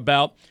more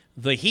about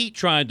the Heat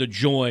trying to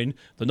join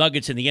the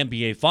Nuggets in the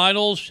NBA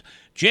Finals.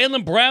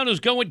 Jaylen Brown is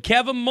going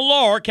Kevin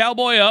Millar,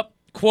 cowboy up,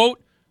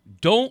 quote,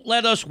 "Don't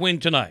let us win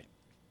tonight."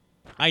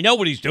 I know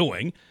what he's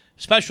doing,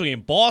 especially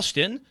in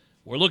Boston.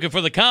 We're looking for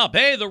the comp.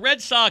 Hey, the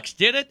Red Sox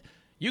did it.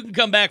 You can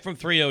come back from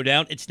 3-0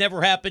 down. It's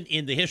never happened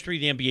in the history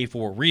of the NBA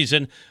for a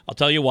reason. I'll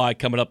tell you why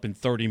coming up in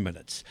 30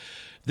 minutes.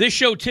 This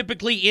show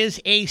typically is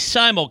a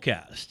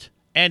simulcast,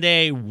 and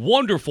a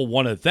wonderful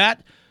one at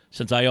that,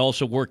 since I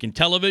also work in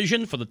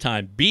television for the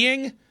time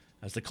being,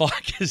 as the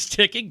clock is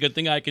ticking. Good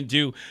thing I can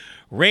do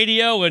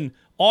radio and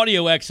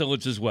audio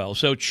excellence as well.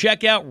 So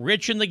check out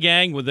Rich and the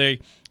Gang with a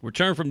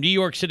return from New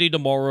York City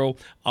tomorrow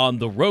on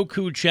the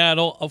Roku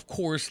channel. Of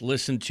course,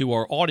 listen to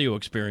our audio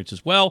experience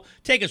as well.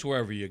 Take us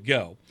wherever you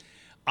go.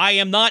 I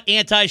am not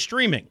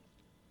anti-streaming.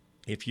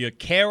 If you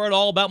care at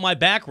all about my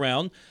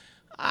background,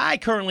 I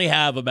currently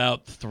have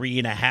about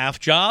 3.5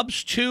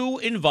 jobs. 2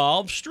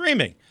 involve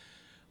streaming.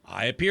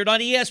 I appeared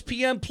on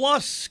ESPN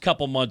Plus a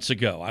couple months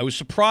ago. I was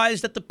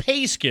surprised at the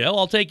pay scale.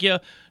 I'll take you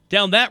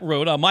down that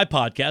road on my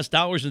podcast,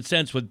 Dollars and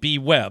Cents with B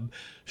Webb.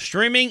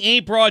 Streaming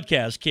ain't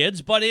broadcast,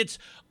 kids, but it's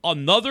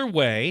another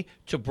way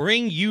to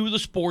bring you, the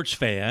sports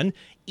fan,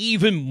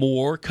 even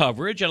more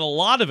coverage. And a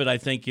lot of it, I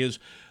think, is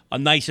a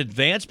nice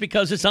advance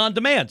because it's on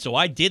demand. So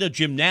I did a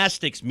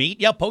gymnastics meet,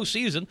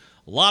 postseason,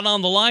 a lot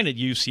on the line at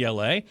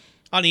UCLA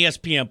on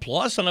ESPN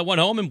Plus, and I went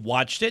home and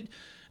watched it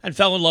and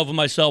fell in love with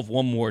myself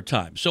one more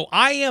time. So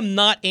I am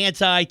not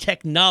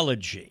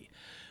anti-technology.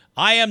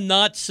 I am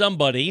not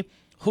somebody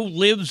who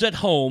lives at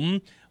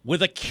home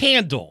with a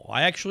candle.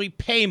 I actually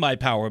pay my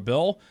power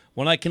bill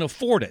when I can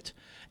afford it.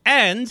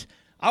 And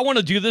I want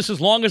to do this as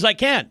long as I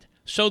can.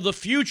 So the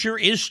future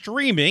is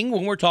streaming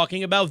when we're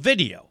talking about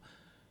video.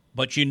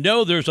 But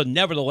there's a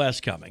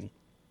nevertheless coming.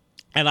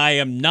 And I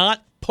am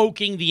not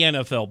poking the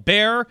NFL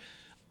bear.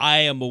 I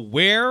am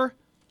aware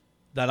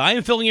that I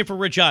am filling in for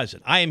Rich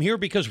Eisen. I am here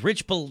because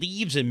Rich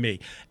believes in me.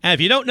 And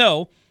if you don't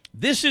know,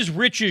 this is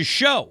Rich's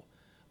show.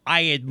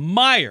 I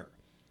admire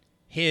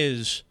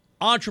his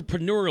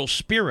entrepreneurial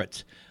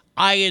spirit.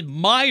 I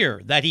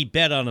admire that he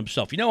bet on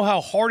himself. You know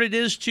how hard it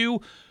is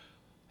to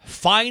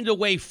find a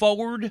way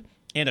forward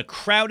in a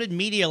crowded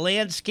media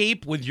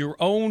landscape with your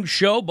own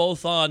show,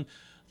 both on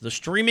the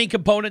streaming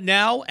component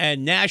now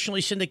and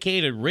nationally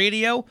syndicated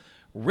radio.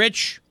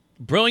 Rich,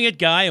 brilliant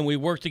guy, and we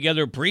worked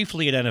together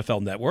briefly at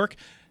NFL Network.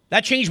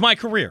 That changed my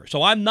career.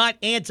 So I'm not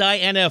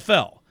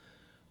anti-NFL,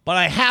 but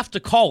I have to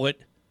call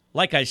it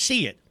like I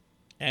see it.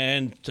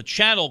 And to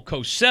channel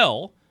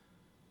Cosell,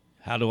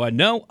 how do I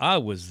know? I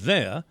was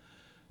there.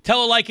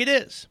 Tell it like it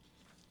is.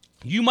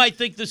 You might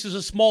think this is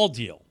a small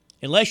deal.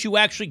 Unless you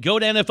actually go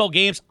to NFL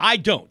games, I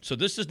don't. So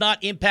this does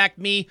not impact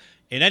me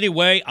in any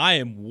way. I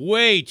am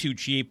way too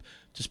cheap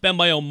to spend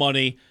my own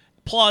money.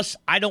 Plus,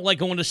 I don't like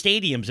going to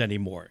stadiums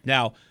anymore.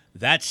 Now,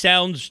 that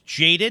sounds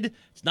jaded.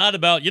 It's not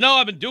about,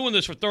 I've been doing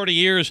this for 30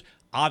 years.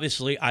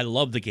 Obviously, I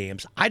love the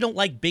games. I don't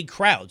like big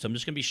crowds. I'm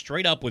just going to be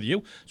straight up with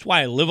you. That's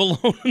why I live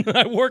alone and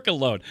I work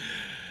alone.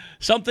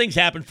 Some things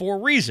happen for a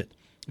reason.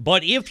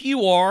 But if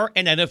you are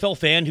an NFL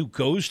fan who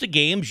goes to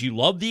games, you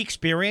love the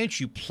experience,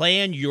 you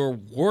plan your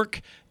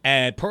work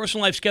and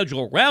personal life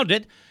schedule around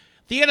it,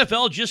 the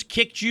NFL just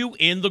kicked you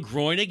in the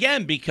groin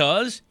again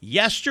because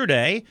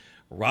yesterday,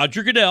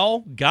 Roger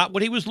Goodell got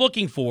what he was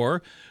looking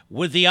for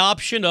with the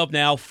option of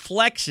now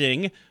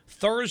flexing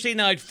Thursday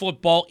Night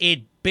Football.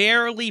 It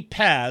barely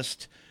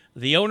passed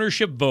the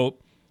ownership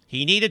vote.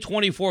 He needed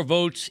 24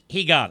 votes.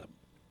 He got them.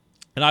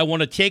 And I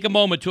want to take a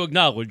moment to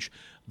acknowledge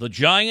the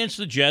Giants,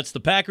 the Jets, the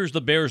Packers, the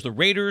Bears, the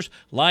Raiders,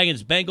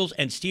 Lions, Bengals,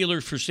 and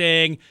Steelers for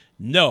saying,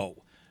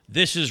 no,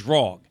 this is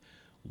wrong.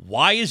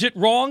 Why is it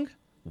wrong?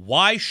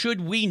 Why should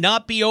we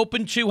not be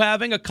open to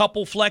having a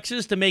couple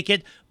flexes to make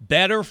it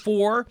better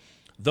for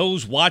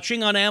those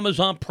watching on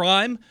Amazon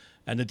Prime?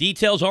 And the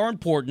details are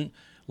important.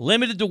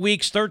 Limited to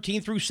weeks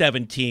 13 through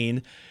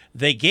 17.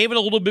 They gave it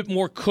a little bit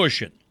more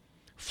cushion.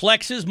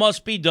 Flexes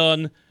must be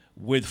done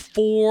with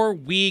 4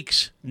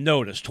 weeks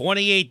notice.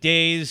 28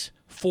 days,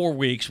 4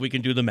 weeks, we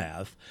can do the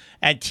math.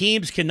 And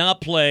teams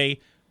cannot play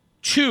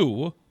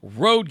 2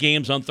 road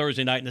games on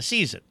Thursday night in the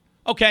season.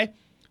 Okay,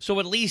 so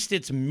at least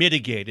it's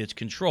mitigated, it's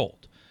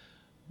controlled.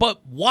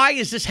 But why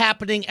is this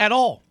happening at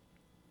all?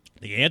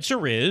 The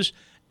answer is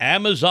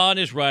Amazon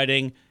is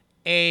writing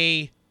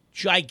a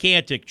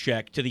gigantic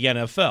check to the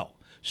NFL.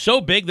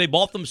 So big, they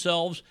bought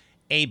themselves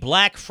a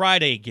Black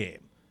Friday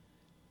game.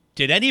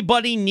 Did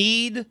anybody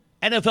need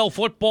NFL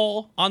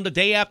football on the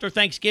day after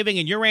Thanksgiving?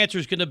 And your answer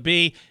is going to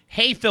be,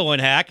 hey, Phil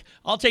and Hack,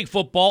 I'll take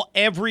football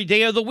every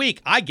day of the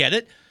week. I get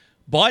it.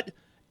 But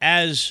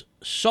as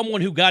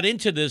someone who got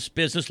into this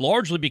business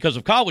largely because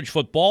of college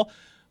football,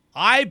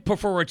 I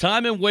prefer a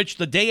time in which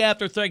the day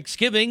after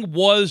Thanksgiving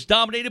was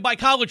dominated by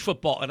college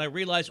football. And I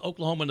realize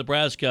Oklahoma and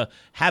Nebraska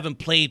haven't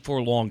played for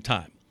a long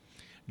time.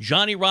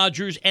 Johnny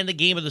Rodgers and the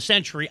game of the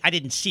century, I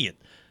didn't see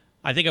it.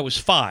 I think I was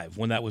 5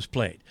 when that was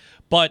played.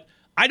 But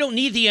I don't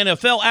need the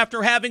NFL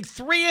after having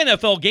 3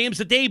 NFL games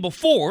the day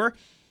before.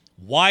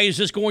 Why is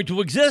this going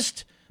to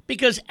exist?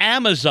 Because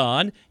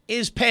Amazon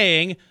is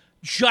paying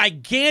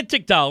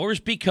gigantic dollars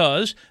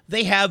because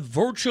they have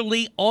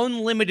virtually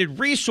unlimited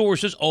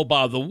resources. Oh,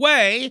 by the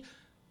way,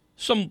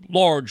 some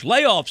large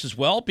layoffs as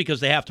well because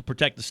they have to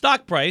protect the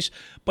stock price.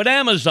 But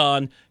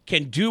Amazon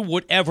can do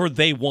whatever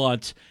they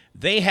want.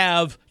 They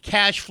have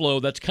cash flow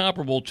that's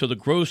comparable to the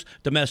gross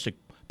domestic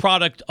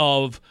product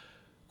of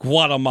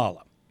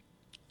Guatemala.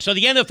 So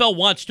the NFL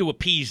wants to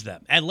appease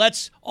them. And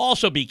let's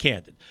also be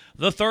candid.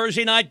 The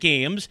Thursday night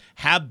games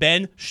have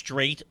been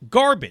straight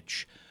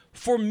garbage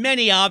for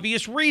many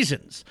obvious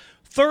reasons.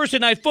 Thursday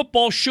night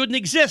football shouldn't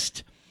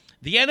exist.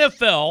 The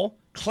NFL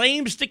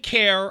claims to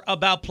care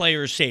about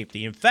player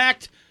safety. In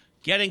fact,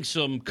 getting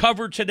some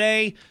cover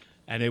today,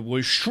 and it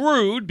was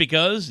shrewd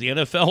because the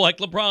NFL, like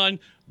LeBron,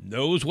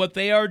 knows what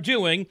they are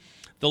doing.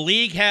 The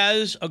league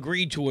has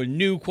agreed to a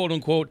new,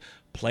 quote-unquote,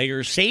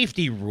 player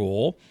safety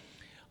rule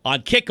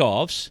on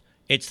kickoffs.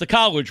 It's the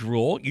college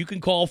rule. You can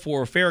call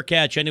for a fair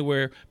catch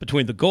anywhere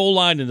between the goal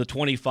line and the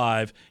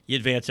 25. You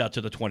advance out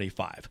to the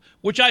 25,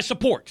 which I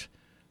support.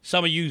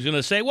 Some of you are going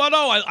to say, well,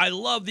 no, I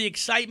love the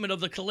excitement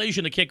of the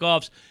collision of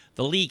kickoffs.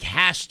 The league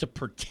has to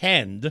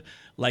pretend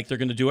like they're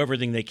going to do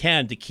everything they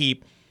can to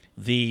keep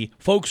the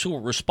folks who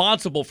are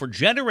responsible for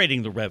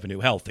generating the revenue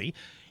healthy.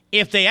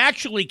 If they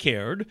actually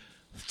cared,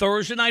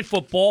 Thursday Night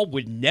Football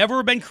would never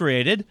have been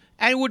created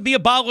and it would be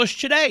abolished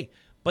today.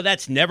 But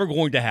that's never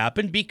going to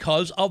happen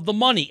because of the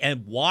money.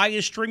 And why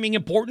is streaming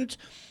important?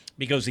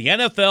 Because the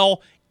NFL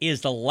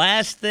is the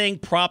last thing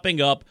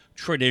propping up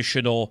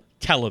traditional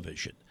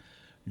television.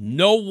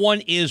 No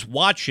one is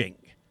watching.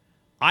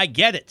 I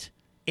get it.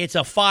 It's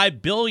a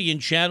 5 billion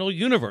channel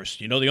universe.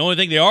 You know, the only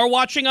thing they are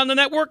watching on the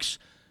networks?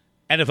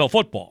 NFL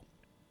football.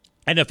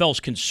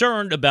 NFL's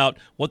concerned about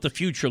what the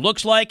future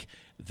looks like.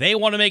 They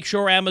want to make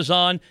sure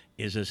Amazon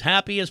is as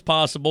happy as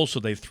possible,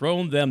 so they've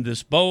thrown them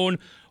this bone.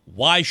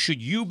 Why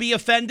should you be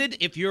offended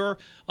if you're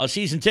a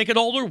season ticket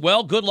holder?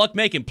 Well, good luck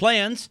making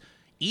plans.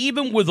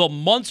 Even with a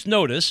month's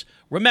notice,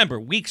 remember,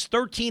 weeks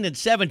 13 and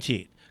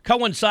 17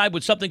 coincide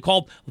with something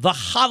called the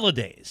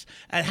holidays.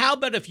 And how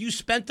about if you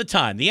spent the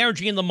time, the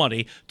energy, and the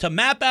money to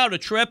map out a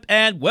trip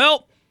and,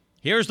 well,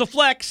 here's the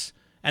flex,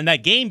 and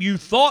that game you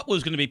thought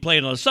was going to be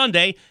played on a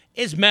Sunday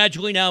is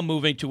magically now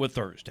moving to a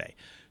Thursday.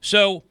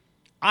 So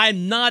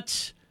I'm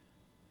not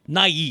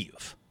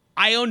naive.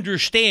 I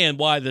understand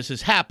why this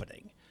is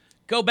happening.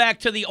 Go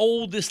back to the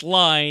oldest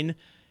line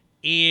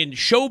in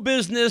show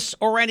business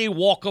or any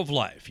walk of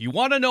life. You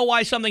want to know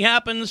why something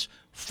happens?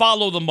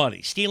 Follow the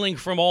money, stealing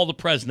from all the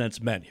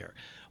president's men here.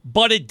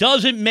 But it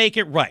doesn't make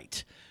it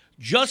right.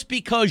 Just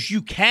because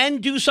you can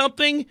do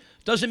something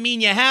doesn't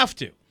mean you have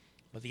to.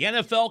 But the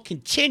NFL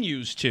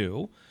continues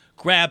to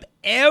grab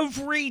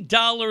every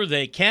dollar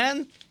they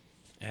can,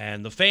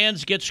 and the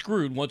fans get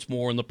screwed once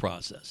more in the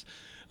process.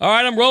 All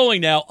right, I'm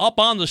rolling now, up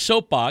on the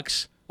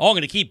soapbox. Oh, I'm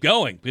going to keep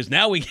going because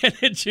now we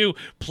get into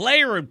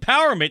player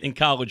empowerment in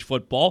college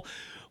football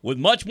with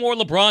much more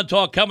LeBron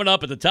talk coming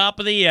up at the top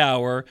of the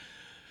hour.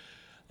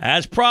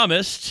 As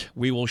promised,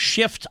 we will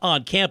shift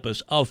on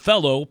campus a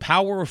fellow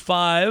Power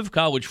 5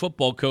 college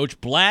football coach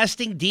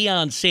blasting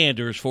Deion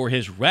Sanders for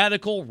his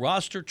radical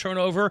roster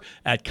turnover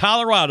at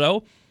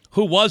Colorado.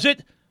 Who was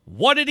it?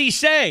 What did he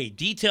say?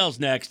 Details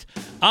next.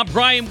 I'm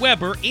Brian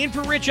Weber, in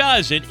for Rich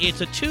Eisen.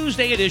 It's a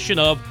Tuesday edition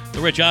of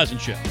The Rich Eisen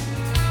Show.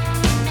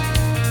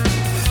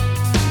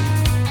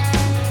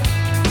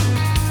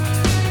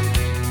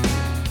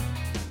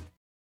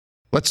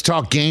 Let's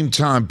talk Game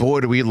Time.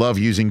 Boy, do we love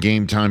using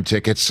Game Time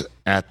tickets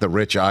at the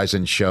Rich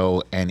Eisen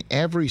Show. And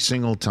every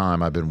single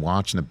time I've been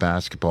watching the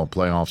basketball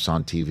playoffs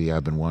on TV,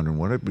 I've been wondering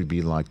what it would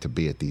be like to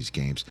be at these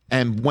games.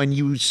 And when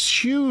you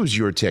choose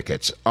your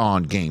tickets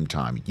on Game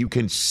Time, you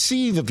can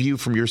see the view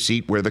from your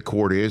seat where the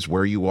court is,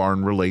 where you are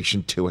in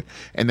relation to it,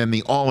 and then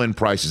the all-in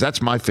prices.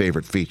 That's my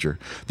favorite feature.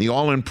 The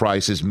all-in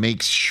prices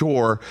makes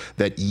sure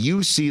that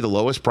you see the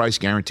lowest price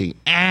guarantee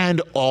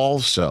and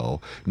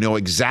also know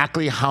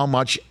exactly how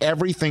much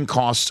everything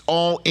costs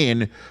all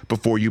in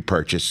before you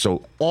purchase.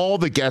 So all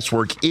the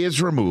guesswork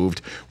is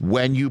removed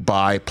when you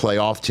buy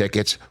playoff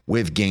tickets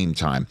with Game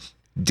Time.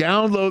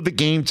 Download the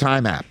Game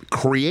Time app,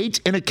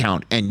 create an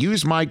account, and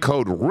use my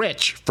code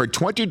RICH for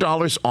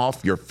 $20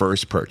 off your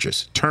first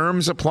purchase.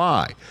 Terms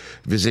apply.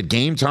 Visit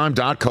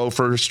GameTime.co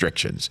for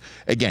restrictions.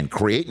 Again,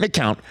 create an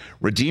account,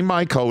 redeem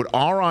my code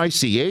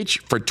RICH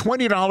for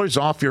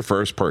 $20 off your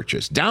first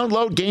purchase.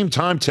 Download Game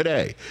Time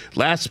today.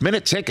 Last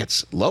minute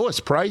tickets,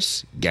 lowest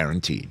price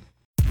guaranteed.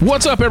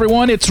 What's up,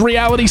 everyone? It's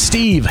Reality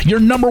Steve, your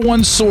number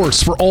one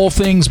source for all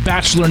things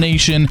Bachelor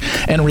Nation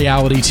and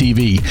reality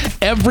TV.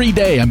 Every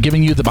day, I'm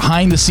giving you the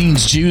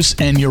behind-the-scenes juice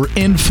and your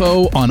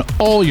info on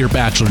all your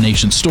Bachelor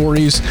Nation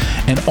stories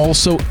and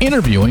also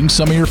interviewing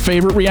some of your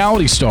favorite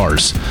reality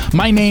stars.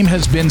 My name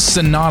has been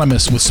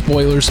synonymous with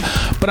spoilers,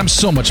 but I'm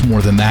so much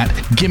more than that.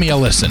 Give me a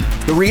listen.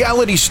 The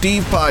Reality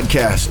Steve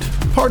Podcast,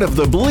 part of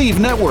the Believe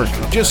Network.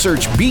 Just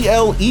search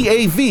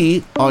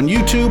BLEAV on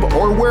YouTube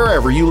or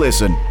wherever you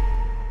listen.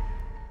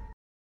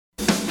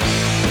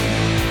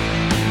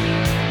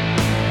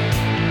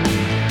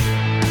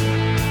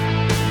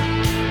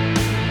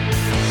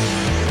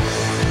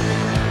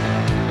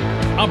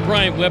 I'm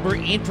Brian Weber,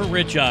 in for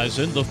Rich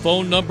Eisen. The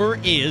phone number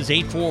is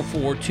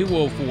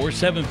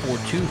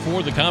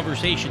 844-204-7424. The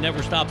conversation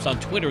never stops on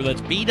Twitter.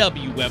 That's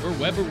BW Weber,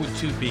 Weber with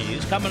two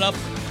B's. Coming up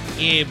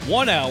in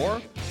 1 hour,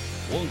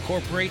 we'll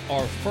incorporate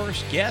our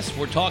first guest.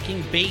 We're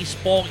talking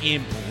baseball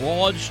in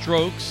broad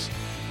strokes,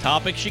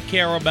 topics you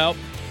care about,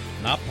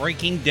 not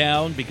breaking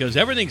down because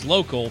everything's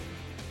local.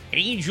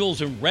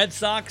 Angels and Red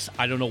Sox.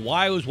 I don't know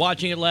why I was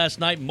watching it last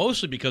night,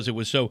 mostly because it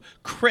was so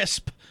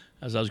crisp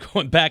as I was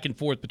going back and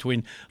forth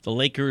between the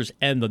Lakers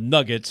and the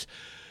Nuggets.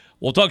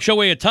 We'll talk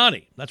Shohei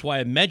Ohtani. That's why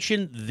I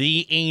mentioned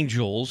the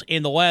Angels.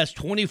 In the last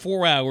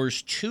 24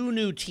 hours, 2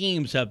 new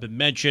teams have been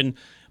mentioned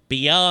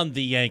beyond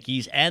the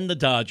Yankees and the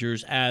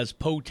Dodgers as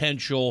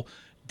potential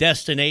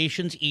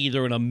destinations,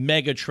 either in a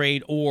mega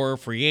trade or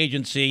free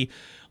agency.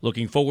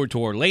 Looking forward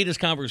to our latest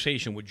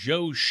conversation with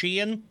Joe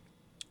Sheehan,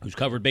 who's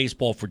covered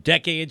baseball for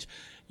decades.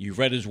 You've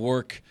read his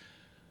work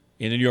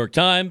in the New York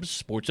Times,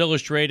 Sports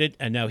Illustrated,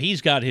 and now he's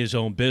got his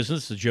own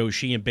business, the Joe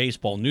Sheehan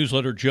Baseball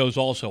Newsletter. Joe's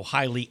also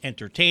highly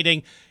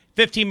entertaining.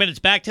 15 minutes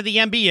back to the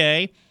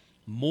NBA.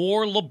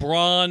 More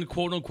LeBron,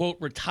 quote-unquote,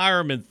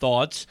 retirement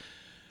thoughts.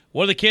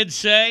 What do the kids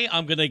say?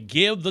 I'm going to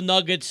give the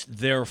Nuggets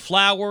their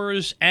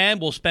flowers,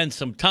 and we'll spend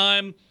some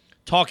time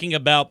talking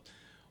about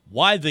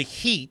why the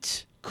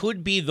Heat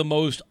could be the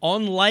most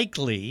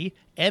unlikely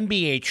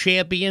NBA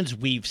champions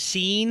we've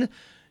seen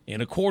in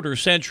a quarter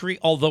century,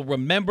 although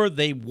remember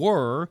they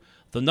were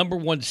the number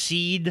one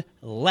seed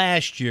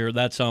last year.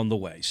 That's on the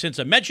way. Since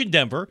I mentioned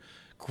Denver,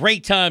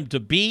 great time to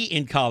be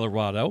in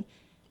Colorado,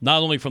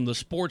 not only from the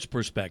sports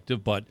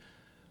perspective, but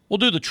we'll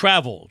do the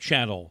Travel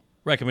Channel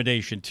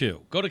recommendation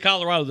too. Go to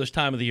Colorado this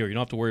time of the year. You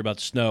don't have to worry about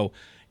snow.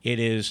 It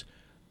is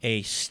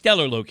a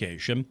stellar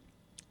location.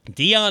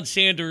 Deion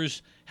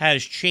Sanders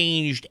has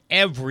changed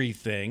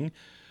everything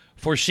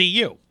for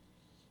CU.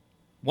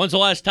 When's the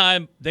last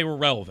time they were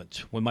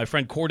relevant? When my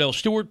friend Cordell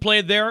Stewart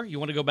played there? You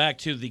want to go back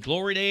to the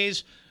glory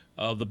days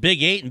of the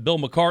Big Eight and Bill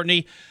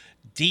McCartney?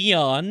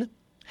 Deion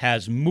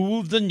has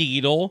moved the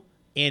needle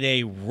in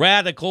a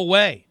radical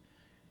way.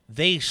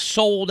 They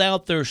sold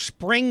out their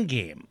spring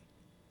game.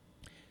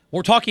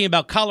 We're talking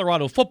about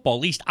Colorado football,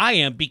 at least I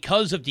am,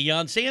 because of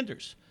Deion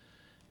Sanders.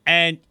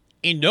 And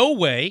in no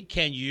way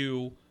can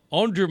you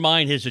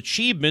undermine his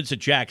achievements at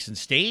Jackson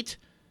State.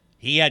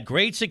 He had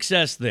great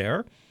success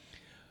there.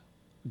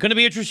 Going to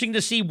be interesting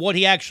to see what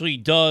he actually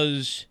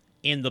does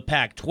in the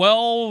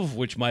Pac-12,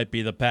 which might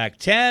be the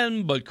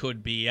Pac-10, but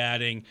could be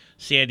adding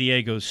San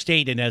Diego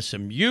State and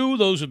SMU.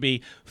 Those would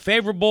be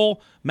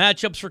favorable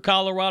matchups for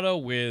Colorado,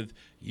 with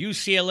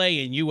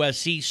UCLA and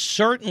USC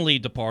certainly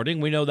departing.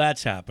 We know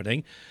that's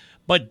happening.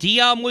 But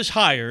Deion was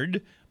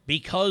hired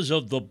because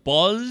of the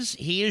buzz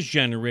he is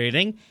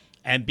generating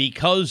and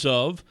because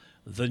of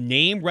the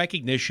name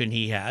recognition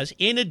he has,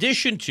 in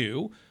addition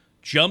to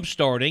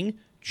jump-starting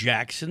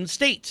Jackson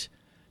State.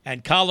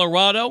 And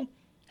Colorado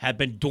had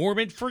been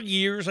dormant for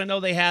years. I know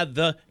they had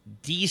the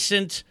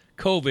decent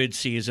COVID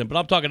season, but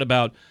I'm talking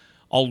about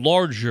a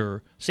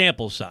larger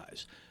sample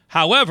size.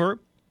 However,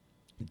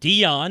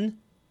 Deion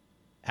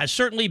has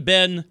certainly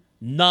been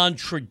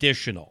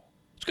non-traditional.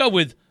 Let's go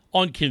with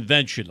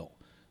unconventional.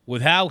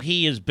 With how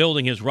he is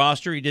building his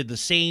roster, he did the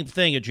same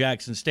thing at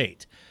Jackson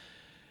State.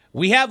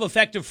 We have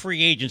effective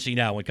free agency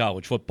now in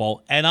college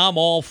football, and I'm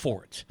all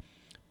for it.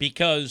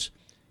 Because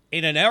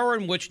in an era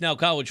in which now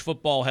college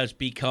football has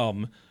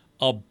become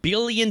a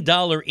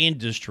billion-dollar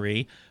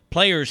industry,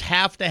 players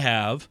have to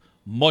have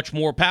much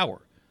more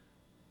power.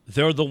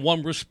 They're the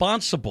one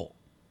responsible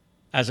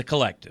as a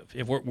collective.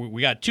 If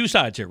we got two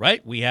sides here,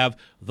 right? We have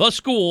the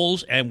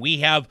schools and we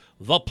have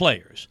the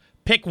players.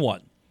 Pick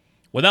one.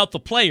 Without the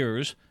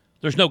players,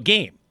 there's no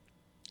game.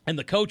 And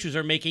the coaches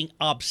are making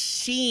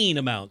obscene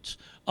amounts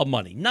of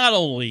money. Not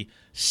only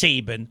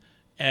Saban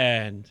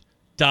and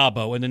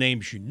Dabo and the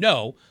names you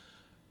know.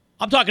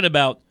 I'm talking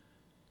about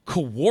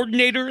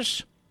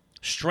coordinators,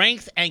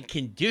 strength and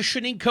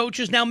conditioning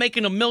coaches now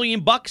making $1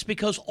 million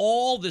because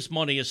all this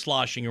money is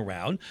sloshing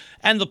around.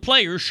 And the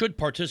players should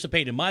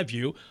participate, in my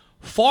view,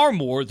 far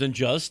more than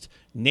just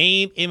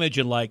name, image,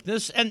 and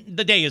likeness. And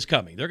the day is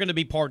coming. They're going to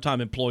be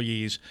part-time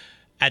employees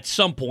at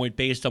some point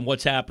based on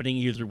what's happening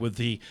either with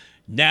the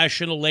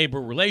National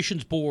Labor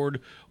Relations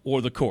Board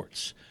or the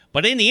courts.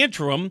 But in the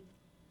interim,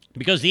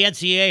 because the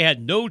NCAA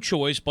had no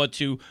choice but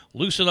to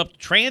loosen up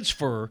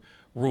transfer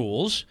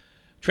rules,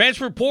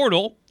 transfer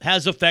portal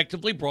has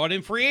effectively brought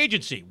in free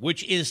agency,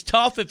 which is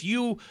tough if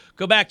you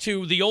go back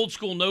to the old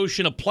school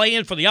notion of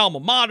playing for the alma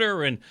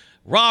mater and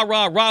rah,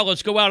 rah, rah,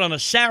 let's go out on a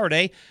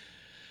Saturday.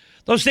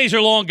 Those days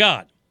are long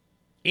gone.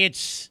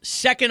 It's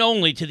second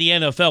only to the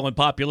NFL in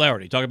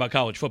popularity, talking about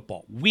college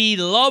football. We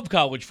love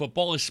college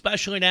football,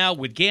 especially now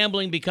with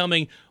gambling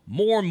becoming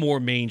more and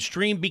more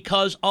mainstream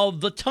because of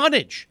the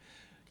tonnage.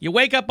 You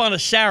wake up on a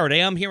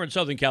Saturday, I'm here in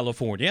Southern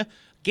California,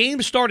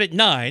 games start at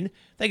 9,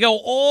 they go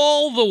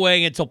all the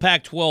way until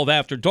Pac-12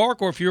 after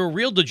dark, or if you're a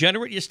real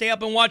degenerate, you stay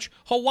up and watch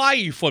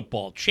Hawaii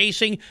football,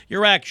 chasing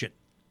your action.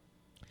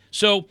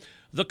 So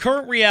the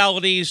current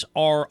realities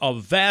are a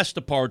vast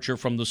departure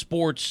from the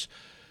sport's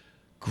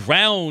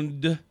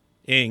grounding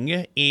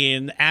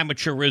in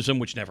amateurism,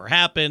 which never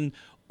happened,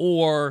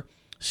 or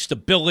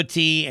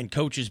stability and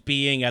coaches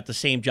being at the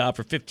same job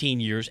for 15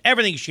 years.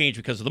 Everything's changed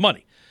because of the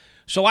money.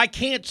 So I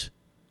can't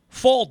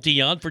fault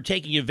Deion for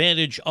taking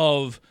advantage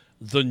of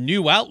the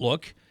new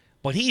outlook,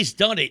 but he's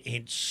done it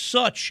in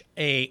such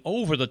a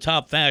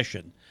over-the-top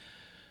fashion.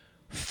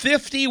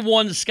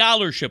 51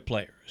 scholarship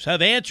players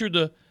have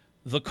answered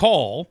the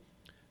call,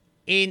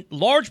 in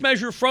large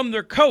measure from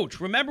their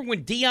coach. Remember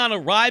when Deion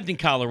arrived in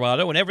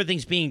Colorado and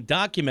everything's being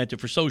documented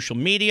for social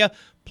media?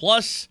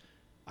 Plus,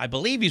 I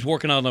believe he's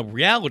working on a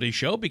reality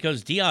show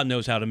because Deion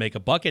knows how to make a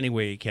buck any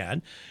way he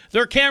can.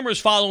 There are cameras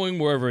following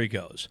wherever he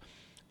goes.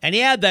 And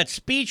he had that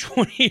speech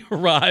when he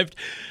arrived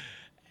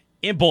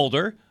in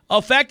Boulder,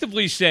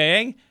 effectively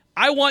saying,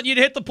 I want you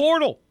to hit the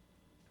portal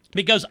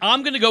because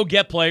I'm going to go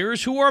get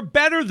players who are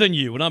better than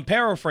you. And I'm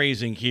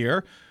paraphrasing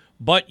here,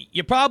 but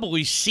you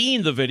probably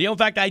seen the video. In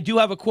fact, I do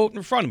have a quote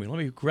in front of me. Let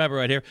me grab it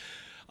right here.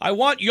 I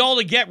want y'all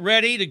to get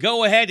ready to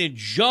go ahead and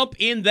jump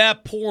in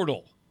that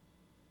portal.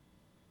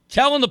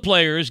 Telling the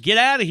players, get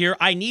out of here.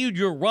 I need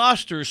your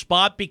roster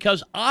spot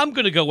because I'm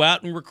going to go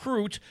out and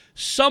recruit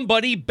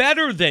somebody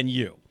better than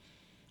you.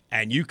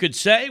 And you could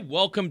say,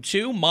 welcome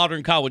to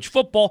modern college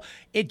football.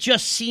 It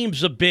just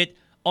seems a bit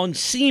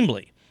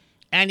unseemly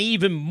and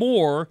even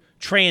more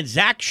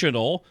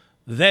transactional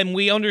than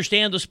we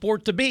understand the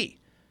sport to be.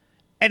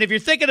 And if you're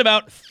thinking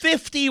about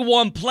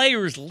 51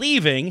 players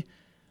leaving,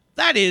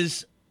 that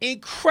is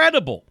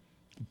incredible.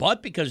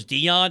 But because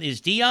Deion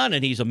is Deion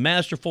and he's a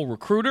masterful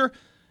recruiter,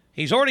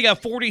 he's already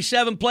got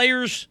 47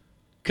 players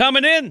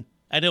coming in,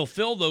 and he'll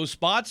fill those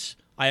spots.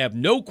 I have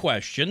no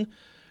question.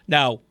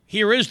 Now,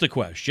 here is the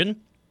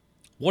question.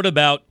 What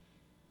about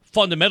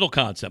fundamental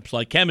concepts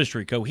like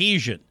chemistry,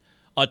 cohesion,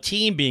 a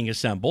team being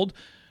assembled?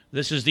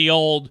 This is the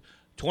old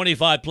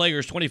 25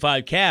 players,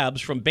 25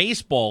 cabs from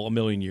baseball a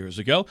million years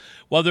ago.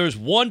 Well, there's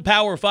one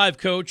Power 5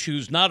 coach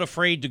who's not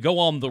afraid to go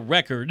on the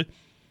record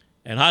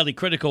and highly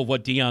critical of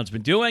what Deion's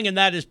been doing, and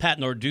that is Pat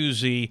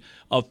Narduzzi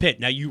of Pitt.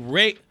 Now,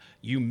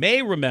 you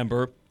may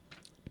remember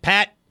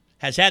Pat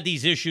has had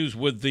these issues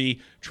with the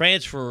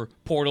transfer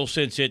portal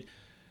since it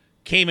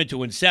came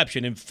into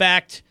inception. In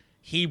fact,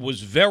 he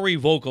was very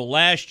vocal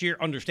last year,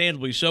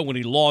 understandably so, when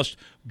he lost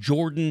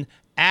Jordan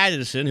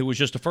Addison, who was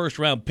just a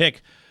first-round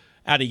pick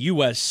out of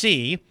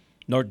USC.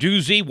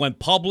 Narduzzi went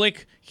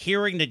public,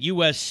 hearing that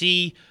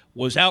USC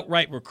was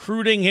outright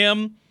recruiting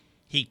him.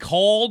 He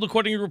called,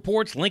 according to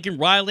reports, Lincoln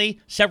Riley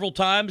several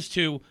times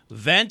to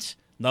vent.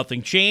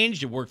 Nothing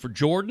changed. It worked for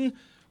Jordan.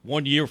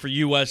 1 year for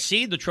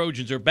USC. The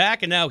Trojans are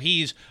back, and now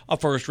he's a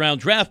first-round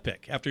draft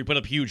pick after he put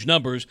up huge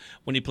numbers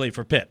when he played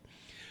for Pitt.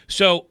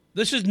 So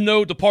this is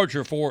no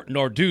departure for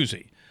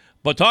Narduzzi.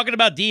 But talking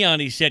about Deion,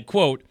 he said,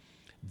 quote,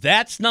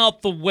 that's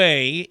not the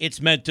way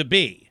it's meant to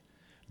be.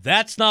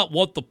 That's not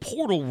what the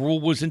portal rule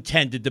was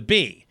intended to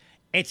be.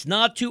 It's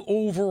not to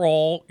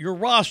overhaul your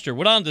roster.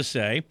 Went on to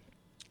say,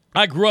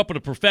 I grew up in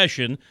a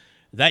profession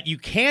that you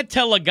can't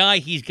tell a guy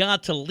he's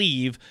got to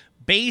leave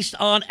based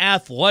on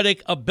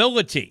athletic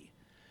ability.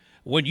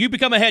 When you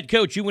become a head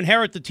coach, you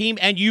inherit the team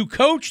and you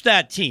coach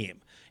that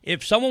team.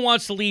 If someone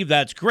wants to leave,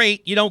 that's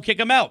great. You don't kick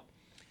them out.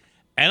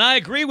 And I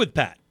agree with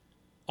Pat.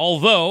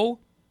 Although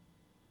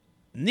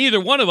neither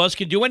one of us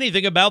can do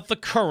anything about the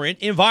current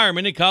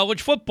environment in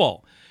college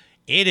football.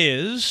 It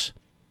is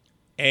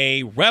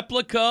a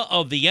replica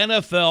of the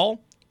NFL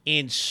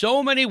in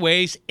so many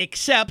ways,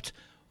 except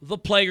the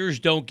players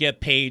don't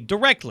get paid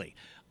directly.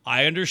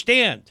 I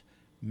understand.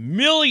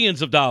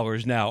 Millions of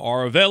dollars now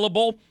are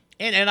available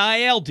in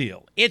NIL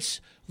deal. It's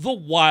the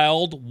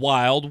wild,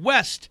 wild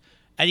west.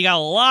 And you got a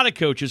lot of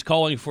coaches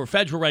calling for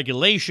federal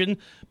regulation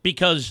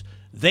because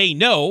they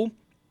know,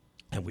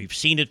 and we've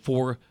seen it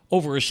for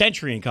over a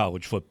century in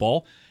college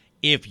football,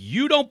 if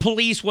you don't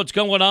police what's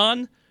going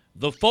on,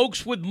 the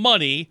folks with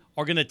money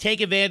are going to take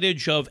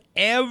advantage of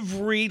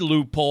every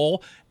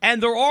loophole,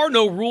 and there are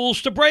no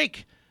rules to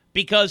break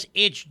because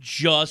it's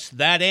just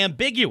that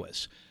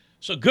ambiguous.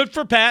 So good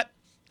for Pat.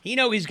 He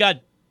knows he's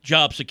got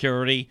job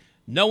security.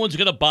 No one's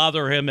going to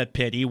bother him at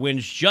Pitt. He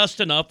wins just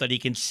enough that he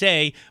can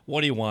say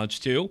what he wants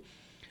to.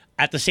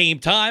 At the same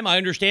time, I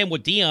understand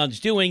what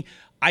Deion's doing.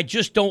 I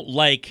just don't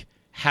like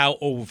how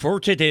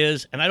overt it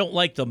is, and I don't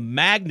like the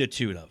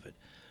magnitude of it.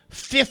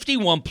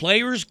 51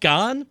 players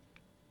gone.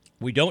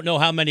 We don't know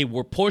how many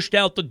were pushed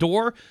out the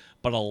door,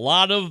 but a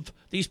lot of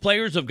these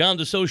players have gone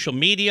to social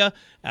media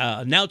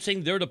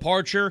announcing their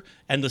departure,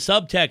 and the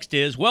subtext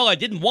is, well, I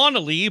didn't want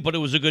to leave, but it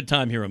was a good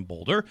time here in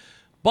Boulder.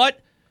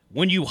 But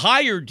when you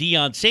hire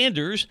Deion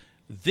Sanders,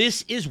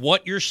 this is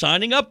what you're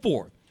signing up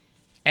for.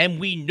 And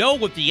we know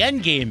what the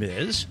end game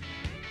is,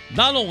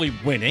 not only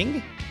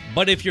winning,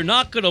 but if you're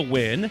not going to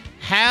win,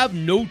 have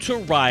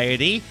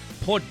notoriety,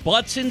 put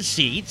butts in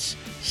seats,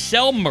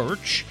 sell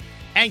merch,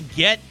 and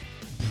get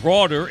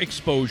broader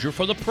exposure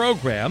for the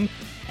program.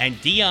 And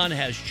Deion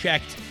has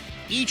checked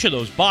each of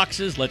those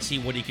boxes. Let's see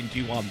what he can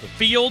do on the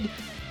field.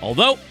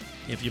 Although,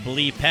 if you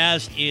believe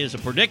Paz is a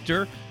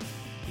predictor,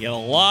 he had a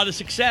lot of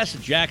success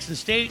at Jackson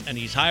State, and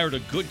he's hired a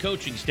good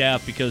coaching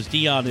staff because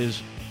Deion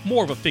is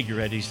more of a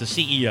figurehead. He's the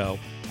CEO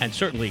and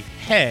certainly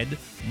head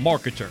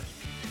marketer.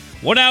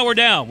 1 hour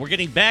down. We're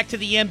getting back to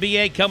the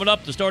NBA coming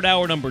up to start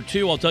hour number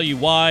 2. I'll tell you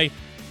why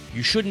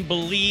you shouldn't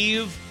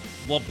believe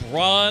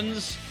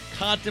LeBron's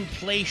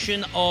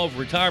contemplation of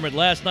retirement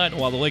last night, and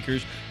while the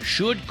Lakers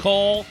should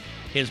call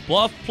his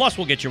bluff. Plus,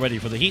 we'll get you ready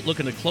for the Heat,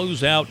 looking to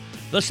close out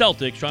the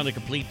Celtics, trying to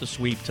complete the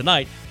sweep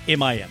tonight in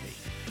Miami.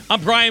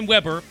 I'm Brian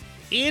Weber,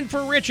 in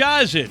for Rich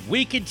Eisen.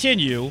 We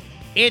continue.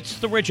 It's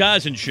the Rich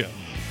Eisen Show.